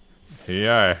 Here you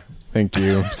are. Thank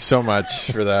you so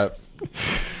much for that.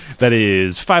 That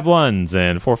is 5 1s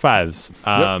and 4 5s.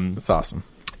 Yep, that's awesome.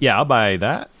 Yeah, I'll buy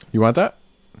that. You want that?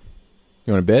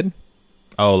 You want a bid?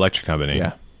 Oh, electric company.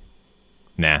 Yeah.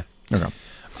 Nah. Okay.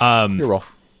 Your roll.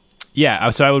 Yeah,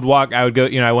 so I would go,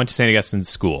 I went to St. Augustine's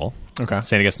school. Okay.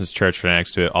 St. Augustine's church right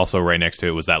next to it. Also right next to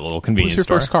it was that little convenience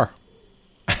store. What was your first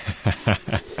car?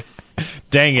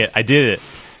 Dang it, I did it.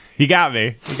 He got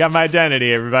me. He got my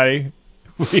identity, everybody.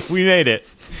 We made it.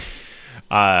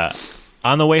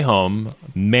 On the way home,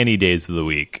 many days of the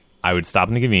week, I would stop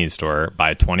in the convenience store,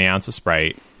 buy a 20 ounce of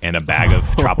Sprite and a bag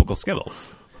of tropical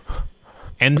Skittles.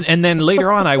 And then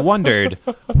later on, I wondered,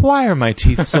 why are my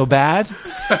teeth so bad?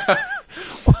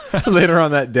 Later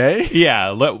on that day?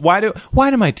 Yeah. Why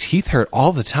do my teeth hurt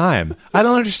all the time? I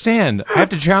don't understand. I have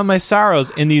to drown my sorrows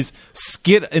in this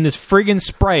friggin'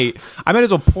 Sprite. I might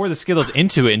as well pour the Skittles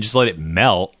into it and just let it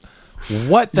melt.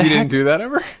 What the heck? You didn't do that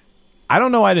ever? I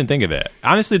don't know why I didn't think of it.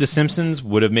 Honestly, The Simpsons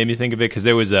would have made me think of it because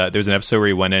there was an episode where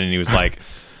he went in and he was like,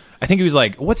 I think he was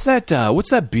like, what's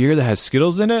that beer that has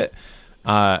Skittles in it?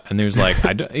 And there's like,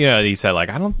 he said like,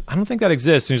 I don't think that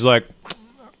exists. And he's like,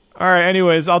 all right,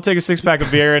 anyways, I'll take a 6-pack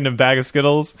of beer and a bag of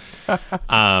Skittles. Yeah,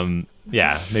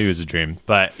 maybe it was a dream.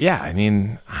 But yeah, I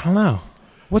mean, I don't know.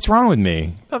 What's wrong with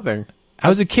me? Nothing. I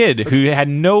was a kid who had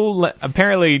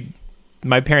apparently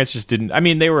my parents just didn't. I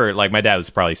mean, they were like, my dad was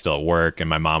probably still at work and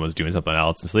my mom was doing something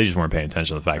else. And so they just weren't paying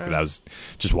attention to the fact that I was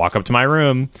just walk up to my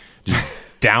room, just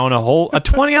down a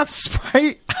 20 ounce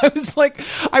Sprite. I was like,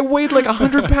 I weighed like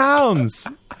 100 pounds.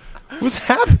 What's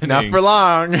happening? Not for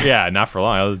long. Yeah, not for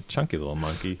long. I was a chunky little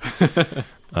monkey.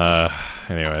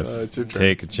 Anyways,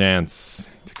 take a chance.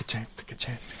 Take a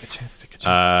chance.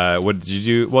 What did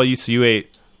you do? Well, you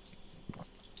ate.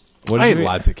 I ate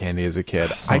lots of candy as a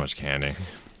kid. So much candy.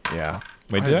 Yeah.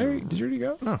 Wait, did you already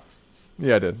go? No.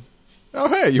 Yeah, I did. Oh,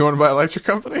 hey, you want to buy electric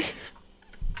company?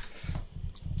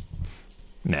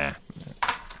 Nah.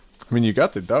 I mean, you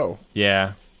got the dough.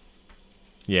 Yeah.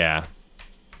 Nah.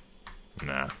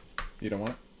 You don't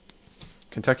want it?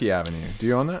 Kentucky Avenue. Do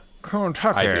you own that?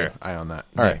 Kentucky. I do. I own that.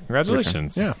 All right.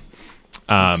 Congratulations. Yeah.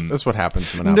 That's what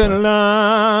happens in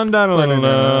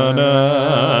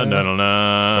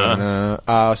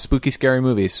spooky, scary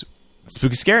movies.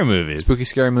 Spooky, scary movies. Spooky,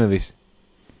 scary movies.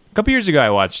 A couple years ago, I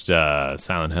watched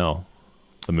Silent Hill,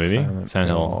 the movie. Silent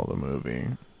Hill, the movie.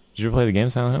 Did you ever play the game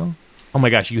Silent Hill? Oh my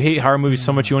gosh, you hate horror movies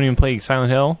so much you won't even play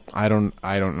Silent Hill? I don't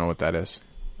know what that is.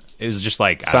 It was just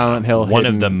like Silent Hill. One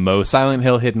of the most Silent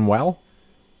Hill Hidden Well.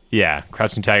 Yeah,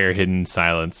 Crouching Tiger, Hidden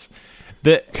Silence.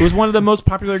 It was one of the most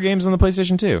popular games on the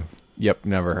PlayStation 2. Yep,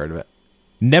 never heard of it.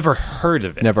 Never heard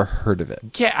of it. Never heard of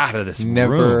it. Get out of this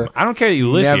room. I don't care that you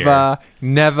live here.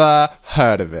 Never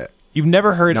heard of it. You've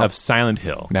never heard of Silent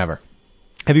Hill? Never.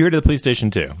 Have you heard of the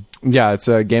PlayStation 2? Yeah, it's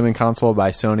a gaming console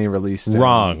by Sony released.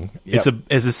 Wrong. Yep.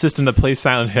 It's a system that plays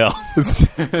Silent Hill.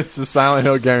 It's a Silent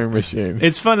Hill gaming machine.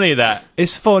 It's funny that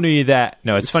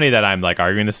I'm like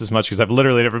arguing this as much because I've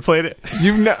literally never played it.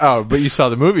 But you saw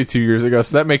the movie 2 years ago,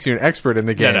 so that makes you an expert in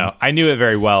the game. No, I knew it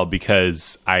very well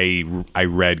because I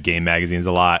read game magazines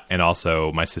a lot, and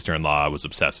also my sister-in-law was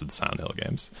obsessed with the Silent Hill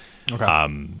games. Okay.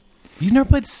 You've never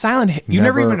played Silent Hill? You've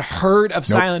never even heard of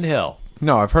Silent Hill?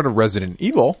 No, I've heard of Resident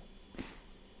Evil.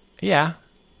 Yeah.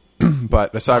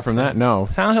 But aside from that, no.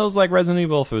 Silent Hill is like Resident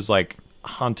Evil if it was like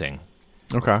haunting.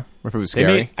 Okay. If it was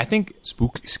scary. I think...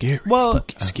 Spooky, scary. Well,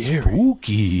 spooky, scary.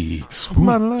 Spooky.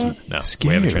 No,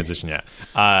 scary. We haven't transitioned yet.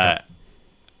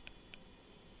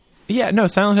 Yeah, no,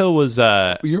 Silent Hill was...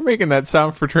 You're making that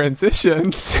sound for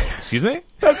transitions. Excuse me?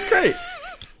 That's great.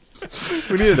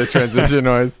 We needed a transition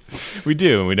noise. We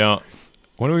do, and we don't...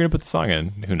 When are we going to put the song in?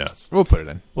 Who knows? We'll put it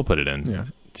in. We'll put it in. Yeah.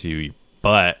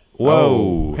 But...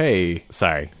 Whoa. Oh, hey.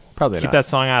 Sorry. Probably Keep not. that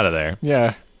song out of there.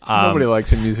 Yeah. Nobody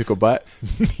likes a musical butt.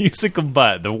 Musical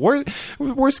butt. The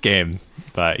worst game.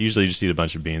 But usually you just eat a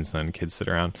bunch of beans and then kids sit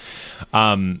around.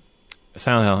 Silent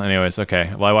Hill. Anyways,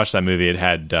 okay. Well, I watched that movie. It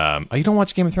had... you don't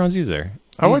watch Game of Thrones either?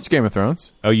 I watched Game of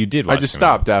Thrones. Oh, you did watch I just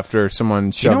stopped after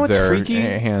someone shoved their freaky?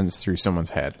 hands through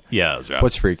someone's head. Yeah, that was rough.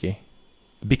 What's freaky?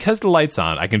 Because the light's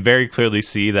on, I can very clearly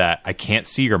see that I can't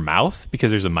see your mouth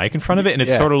because there's a mic in front of it, and it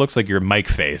sort of looks like your mic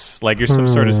face. Like you're some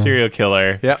sort of serial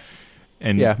killer. Yep.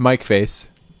 And mic face.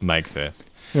 Mic face.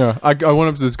 Yeah, I went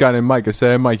up to this guy named Mike. I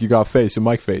said, hey, Mike, you got face, a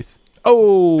mic face.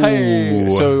 Oh! Hey!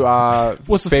 So,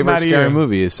 what's the favorite scary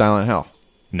movie is Silent Hill?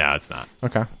 No, it's not.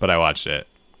 Okay. But I watched it.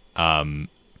 I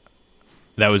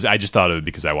just thought of it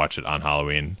because I watched it on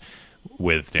Halloween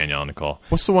with Danielle and Nicole.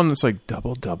 What's the one that's like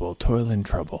double, toil and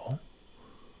trouble?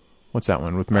 What's that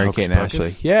one with Mary-Kate and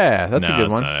Ashley? Yeah, that's a good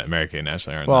one. Not Mary-Kate and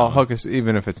Ashley aren't. Well, Hocus,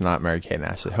 even if it's not Mary-Kate and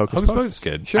Ashley, Hocus Pocus is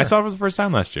good. Sure. I saw it for the first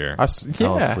time last year.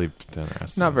 Fell asleep.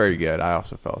 Not very good. I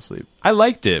also fell asleep. I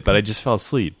liked it, but I just fell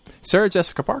asleep. Sarah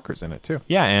Jessica Parker's in it too.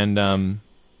 Yeah, and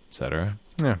etc.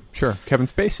 Yeah, sure. Kevin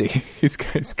Spacey. He's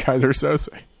Kaiser Sose.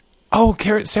 Oh,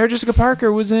 Sarah Jessica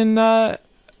Parker was in Sex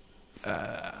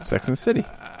and the City.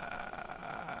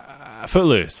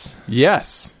 Footloose.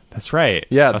 Yes. That's right.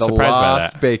 Yeah, I was the surprised by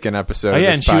Lost that. Bacon episode. Oh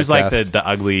yeah, of this and she podcast. was like the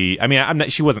ugly. I mean,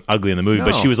 she wasn't ugly in the movie, but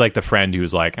No. she was like the friend who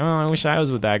was like, "Oh, I wish I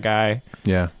was with that guy."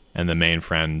 Yeah. And the main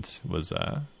friend was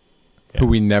who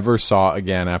we never saw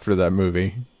again after that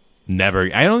movie. Never.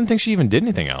 I don't think she even did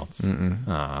anything else.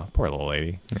 Poor little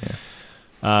lady.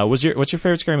 Yeah. What's your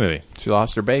favorite scary movie? She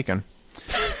lost her bacon.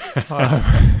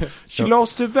 She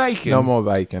lost her bacon. No more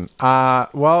bacon.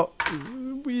 Well,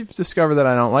 we've discovered that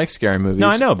I don't like scary movies. No,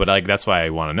 I know, but like that's why I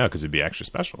want to know because it'd be extra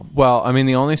special. Well, I mean,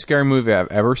 the only scary movie I've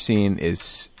ever seen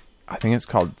is, I think it's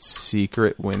called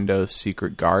Secret Window,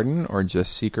 Secret Garden, or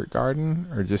just Secret Garden,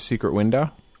 or just Secret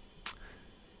Window.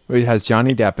 It has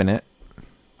Johnny Depp in it.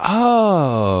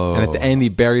 Oh. And at the end, he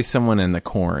buries someone in the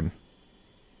corn.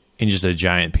 In just a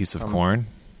giant piece of corn?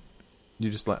 You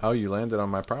just you landed on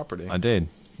my property. I did.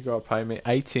 You got to pay me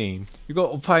 18. You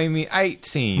got to pay me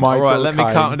 18. Michael All right, let me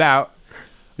count it out.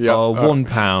 Yep.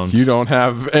 £1. You don't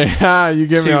have... you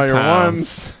give me all your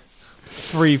ones.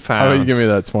 £3. How about you give me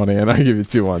that 20 and I give you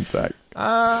 2 ones back?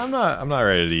 I'm not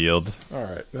ready to yield. All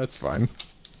right, that's fine.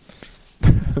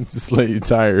 Just let you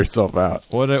tire yourself out.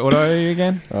 What are you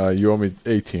again? You owe me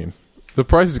 18. The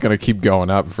price is going to keep going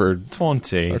up for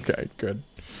 20. Okay, good.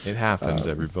 It happens,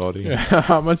 everybody. Yeah.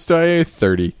 How much do I owe?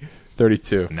 30.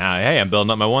 32. Now, hey, I'm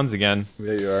building up my ones again.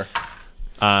 There you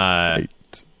are. 8.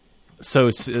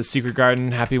 So, Secret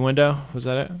Garden, Happy Window, was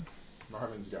that it?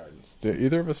 Marvin's Gardens. Do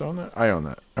either of us own that? I own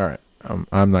that. All right. I'm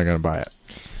not going to buy it.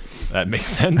 That makes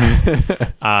sense.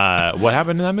 What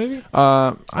happened in that movie?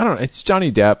 I don't know. It's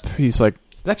Johnny Depp. He's like...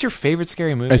 That's your favorite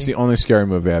scary movie? It's the only scary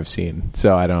movie I've seen,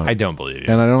 so I don't believe you.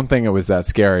 And I don't think it was that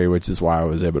scary, which is why I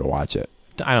was able to watch it.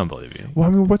 I don't believe you. Well,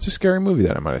 I mean, what's a scary movie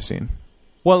that I might have seen?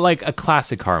 Well, like a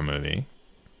classic horror movie.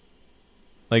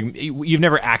 Like, you've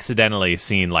never accidentally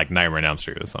seen, like, Nightmare on Elm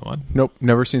Street with someone. Nope.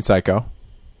 Never seen Psycho.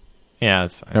 Yeah,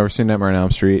 that's fine. Never seen Nightmare on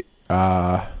Elm Street.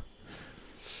 I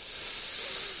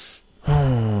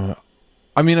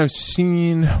mean, I've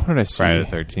seen... What did I see? Friday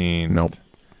the 13th. Nope.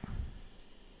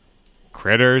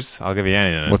 Critters? I'll give you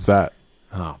anything. What's that?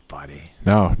 Oh, buddy.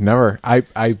 No, never. I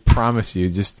promise you.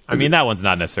 Just. I mean, that one's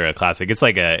not necessarily a classic. It's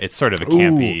like it's sort of a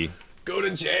campy... Go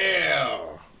to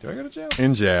jail. Do I go to jail?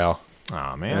 In jail.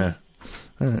 Oh, man. Yeah.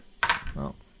 All right.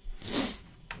 Well.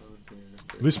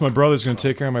 At least my brother's going to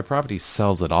take care of my property. He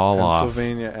sells it all off.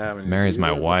 Pennsylvania Avenue. Marries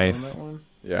my wife. Own that one?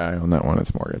 Yeah, I own that one.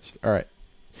 It's mortgaged. All right.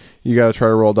 You got to try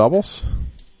to roll doubles?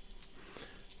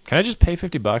 Can I just pay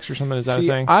 $50 or something? Is that a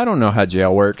thing? I don't know how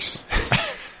jail works.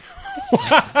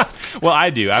 Well, I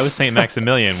do. I was St.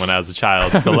 Maximilian when I was a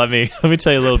child, so let me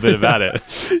tell you a little bit about it.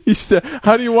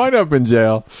 How do you wind up in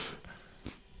jail?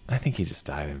 I think he just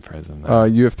died in prison, though.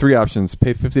 You have 3 options.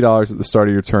 Pay $50 at the start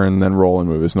of your turn, then roll and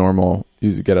move as normal.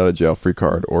 Use a get out of jail free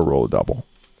card, or roll a double.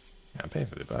 Yeah, I'm paying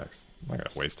 $50. I'm not going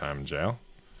to waste time in jail.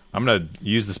 I'm going to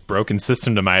use this broken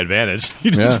system to my advantage.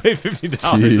 You just pay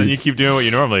 $50 and you keep doing what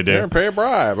you normally do. Yeah, pay a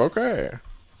bribe. Okay.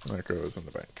 That goes in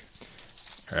the bank.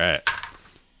 All right.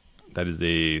 That is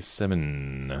a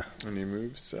 7. And you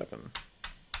move 7.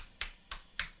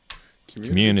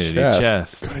 Community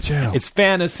chest. Go to jail. It's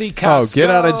Fantasy Costco. Oh, get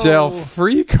out of jail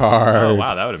free card. Oh,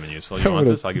 wow. That would have been useful. You want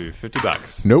this? I'll give you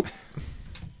 $50. Nope.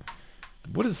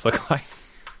 What does this look like?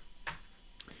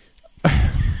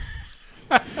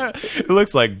 It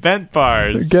looks like bent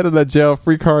bars. Get out of jail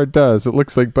free card does. It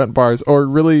looks like bent bars. Or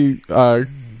really,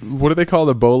 what do they call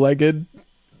the bow-legged?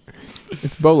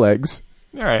 It's bow legs.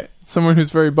 All right. Someone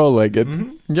who's very bow-legged.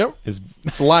 Mm-hmm. Yep.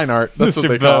 It's line art. That's what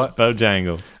they call it.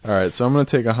 Bojangles. All right, so I'm going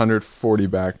to take 140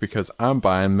 back because I'm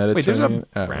buying Mediterranean. Wait,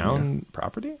 there's a brown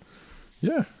property?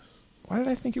 Yeah. Why did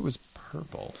I think it was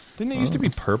purple? Didn't it used to be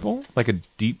purple? Like a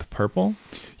deep purple?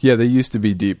 Yeah, they used to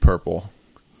be deep purple.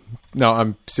 No,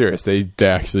 I'm serious. They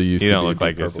actually used to be. You don't look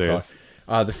like you're serious.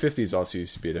 The 50s also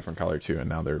used to be a different color too, and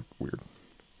now they're weird.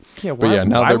 Yeah, but yeah,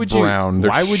 now they're brown.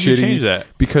 Why would you change that?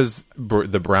 Because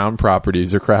the brown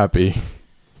properties are crappy.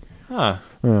 Huh.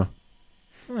 Yeah.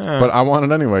 But I want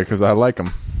it anyway because I like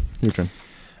them. Your turn.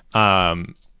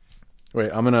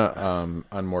 Wait, I'm gonna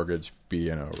unmortgage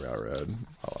B&O Railroad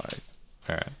while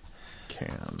I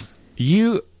can.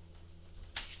 You've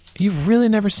really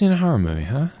never seen a horror movie,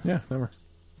 huh? Yeah, never.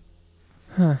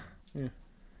 Huh. Yeah.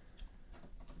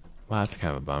 Wow, that's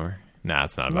kind of a bummer. Nah,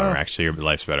 it's not a bummer. Actually, your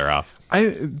life's better off.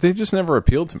 They just never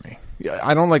appealed to me.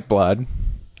 I don't like blood.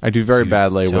 I do very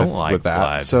badly with that.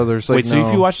 Blood. So there's like so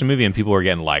if you watched a movie and people were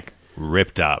getting like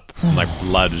ripped up, like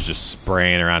blood was just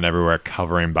spraying around everywhere,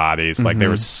 covering bodies, like they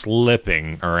were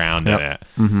slipping around in it,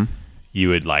 you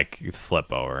would like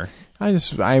flip over.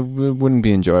 I wouldn't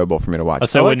be enjoyable for me to watch.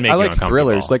 So I like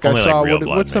thrillers. Like only I saw like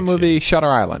what's the movie Shutter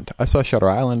Island? I saw Shutter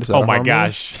Island. Is that oh my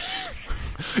gosh,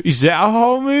 is that a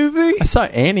whole movie? I saw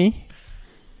Annie.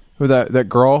 With that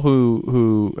girl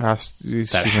who has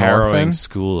that harrowing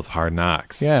school of hard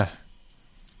knocks. Yeah.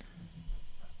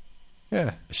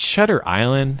 Shutter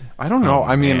Island. I don't know.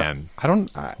 I mean, man.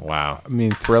 Wow. I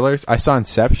mean, thrillers. I saw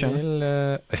Inception.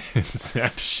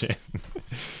 Inception.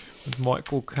 With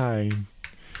Michael Caine.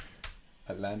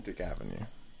 Atlantic Avenue.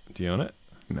 Do you own it?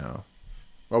 No.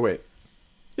 Oh wait.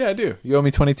 Yeah, I do. You owe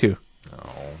me 22.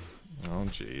 Oh,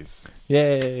 jeez.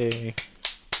 Yay.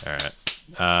 All right.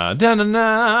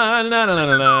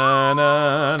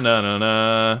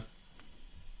 Da-na-na-na-na-na-na-na-na-na.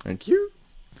 Thank you.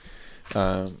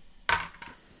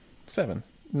 7,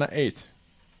 not 8.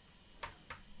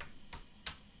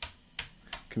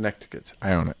 Connecticut.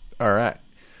 I own it. All right.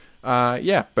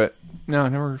 Yeah, but no,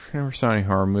 never saw any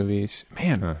horror movies.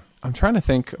 Man, I'm trying to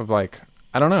think of like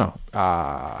I don't know.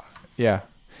 Yeah,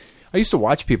 I used to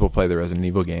watch people play the Resident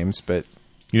Evil games, but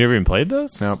you never even played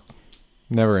those? Nope.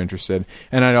 Never interested.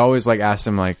 And I'd always like ask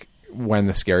them like when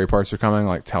the scary parts are coming,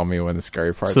 like tell me when the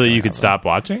scary parts. So that you could stop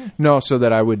watching? No, so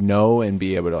that I would know and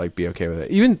be able to like be okay with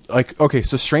it. Even like okay,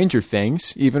 so Stranger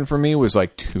Things, even for me, was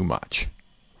like too much.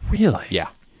 Really? Yeah.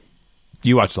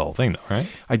 You watched the whole thing though, right?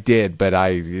 I did, but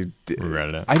I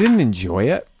didn't enjoy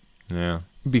it. Yeah.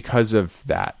 Because of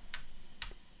that.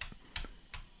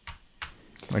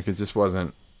 Like it just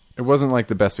wasn't. It wasn't like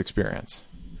the best experience.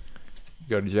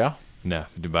 Go to jail? No,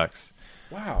 $50.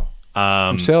 Wow.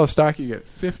 From sale of stock, you get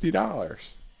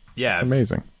 $50. Yeah, it's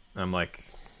amazing. I'm like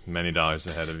many dollars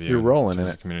ahead of you. You're rolling in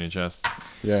it. Community chest.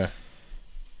 Yeah,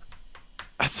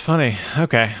 that's funny.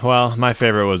 Okay, well, my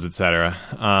favorite was Etc.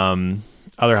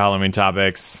 Other Halloween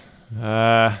topics. Do you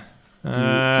own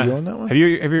that one? Have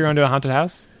you ever gone to a haunted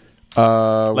house?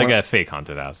 Like a fake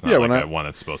haunted house, not Yeah, one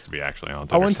that's supposed to be actually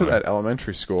haunted. I went to that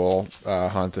elementary school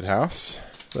haunted house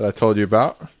that I told you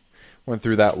about. Went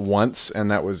through that once, and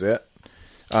that was it.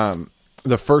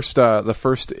 The first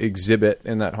exhibit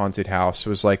in that haunted house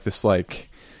was like this like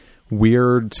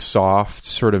weird, soft,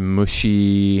 sort of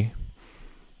mushy,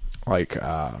 like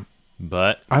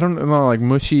butt. I don't know, like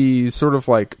mushy, sort of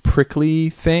like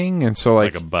prickly thing, and so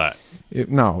like a butt.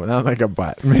 No, not like a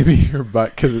butt. Maybe your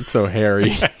butt because it's so hairy.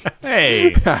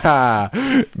 Hey,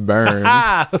 burn,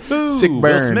 sick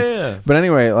burn. But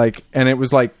anyway, like, and it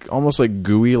was like almost like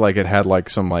gooey, like it had like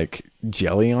some like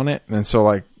jelly on it, and so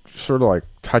like sort of like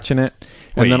touching it,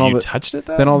 and Wait, then you touched it.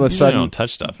 Then all of a sudden, don't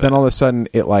touch stuff. Then all of a sudden,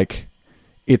 it like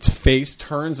its face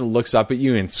turns and looks up at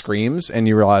you and screams, and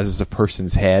you realize it's a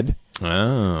person's head.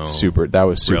 Oh, that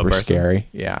was super scary.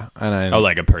 Yeah, and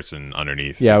like a person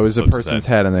underneath. Yeah, it was a person's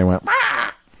head, and they went.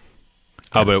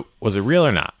 Oh, but was it real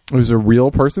or not? It was a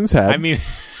real person's head. I mean,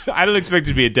 I don't expect it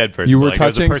to be a dead person. You were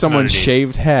touching someone's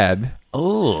shaved head.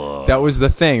 Oh, that was the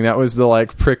thing. That was the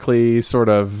like prickly sort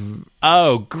of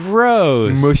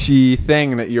gross mushy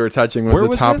thing that you were touching. Was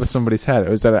the top of somebody's head. It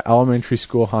was at an elementary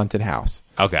school haunted house.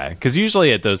 Okay, because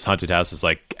usually at those haunted houses,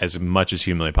 like as much as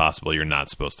humanly possible, you're not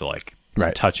supposed to like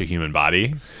touch a human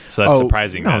body. So that's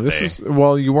surprising.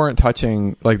 No, you weren't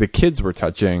touching. Like the kids were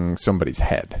touching somebody's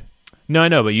head. No, I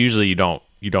know, but usually you don't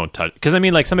touch, because I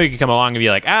mean, like somebody could come along and be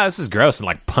like, this is gross, and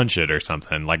like punch it or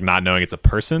something, like not knowing it's a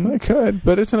person. They could,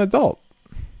 but it's an adult.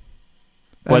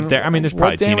 There's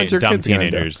probably dumb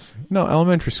teenagers. No,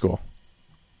 elementary school,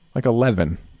 like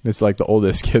 11. It's like the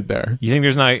oldest kid there. You think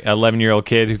there's not an 11-year-old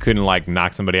kid who couldn't like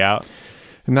knock somebody out?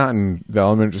 Not in the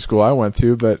elementary school I went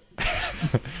to, but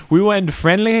we went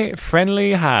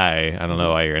friendly high. I don't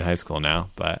know why you're in high school now,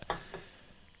 but.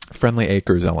 Friendly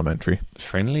Acres Elementary.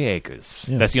 Friendly Acres.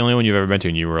 Yeah. That's the only one you've ever been to,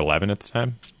 and you were 11 at the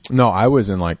time? No, I was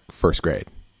in like first grade.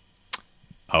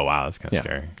 Oh, wow. That's kind of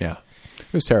scary. Yeah.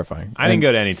 It was terrifying. I didn't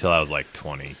go to any till I was like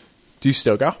 20. Do you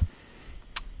still go?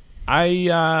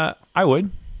 I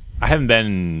would. I haven't been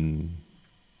in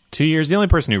 2 years. The only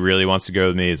person who really wants to go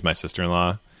with me is my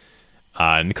sister-in-law.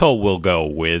 Nicole will go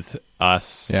with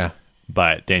us. Yeah.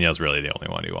 But Danielle's really the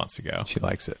only one who wants to go. She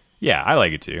likes it. Yeah, I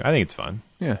like it too. I think it's fun.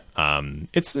 Yeah.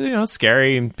 It's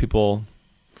scary and people.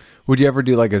 Would you ever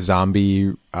do like a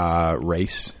zombie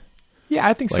race? Yeah,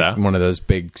 I think so. One of those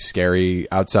big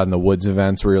scary outside in the woods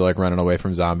events where you're like running away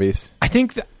from zombies. I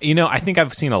think I think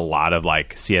I've seen a lot of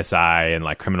like CSI and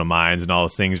like Criminal Minds and all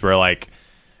those things where like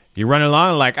you're running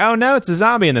along and like, oh no, it's a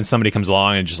zombie, and then somebody comes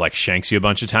along and just like shanks you a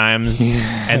bunch of times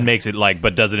and makes it like,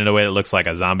 but does it in a way that looks like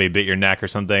a zombie bit your neck or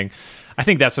something. I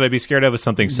think that's what I'd be scared of, is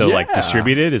something so like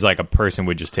distributed, is like a person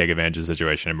would just take advantage of the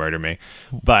situation and murder me.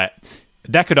 But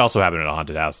that could also happen at a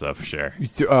haunted house, though, for sure.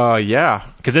 Yeah.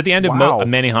 Because at the end of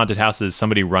many haunted houses,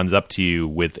 somebody runs up to you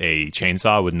with a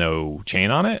chainsaw with no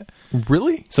chain on it.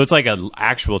 Really? So it's like an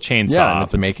actual chainsaw. Yeah, and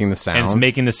it's making the sound. And it's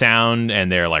making the sound,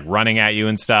 and they're like running at you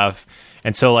and stuff.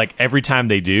 And so, like, every time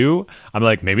they do, I'm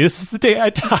like, maybe this is the day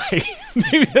I die.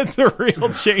 Maybe that's a real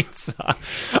chainsaw.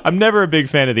 I'm never a big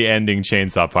fan of the ending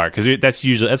chainsaw part, because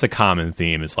that's a common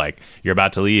theme. It's like, you're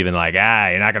about to leave, and like,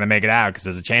 you're not going to make it out because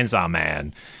there's a chainsaw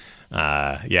man.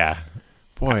 Yeah.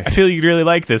 Boy. I feel you'd really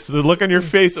like this. The look on your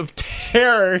face of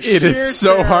terror. It is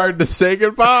so hard to say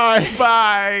goodbye.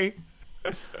 Bye.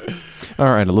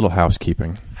 All right, a little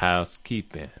housekeeping.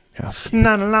 Housekeeping. Housekeeping.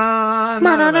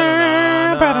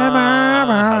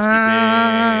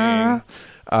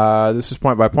 This is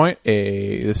Point by Point.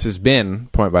 This has been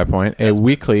Point by Point, a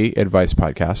weekly advice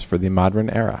podcast for the modern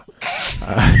era.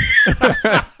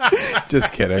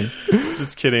 Just kidding.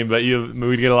 Just kidding, but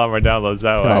we'd get a lot more downloads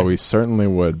that way. Oh, we certainly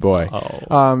would, boy.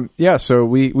 Yeah, so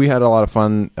we had a lot of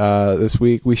fun this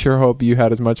week. We sure hope you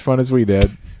had as much fun as we did.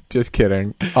 Just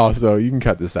kidding. Also, you can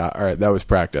cut this out. All right, that was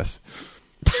practice.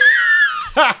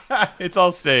 It's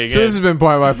all staying So this has been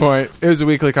Point by Point. It was a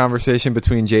weekly conversation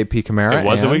between JP Camara. It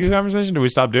was a weekly conversation? Did we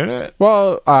stop doing it?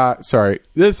 Well, sorry.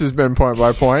 This has been Point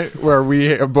by Point, where we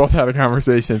have both had a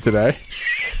conversation today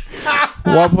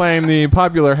while playing the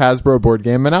popular Hasbro board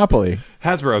game Monopoly.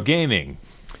 Hasbro Gaming.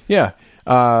 Yeah.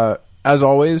 As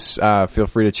always, feel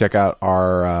free to check out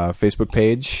our Facebook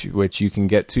page, which you can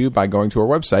get to by going to our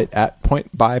website at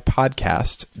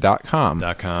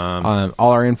pointbypodcast.com.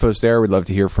 All our info's there. We'd love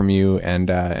to hear from you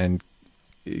and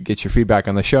get your feedback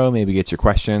on the show, maybe get your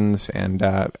questions, and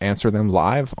answer them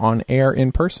live on air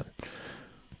in person.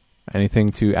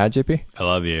 Anything to add, JP? I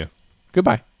love you.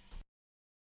 Goodbye.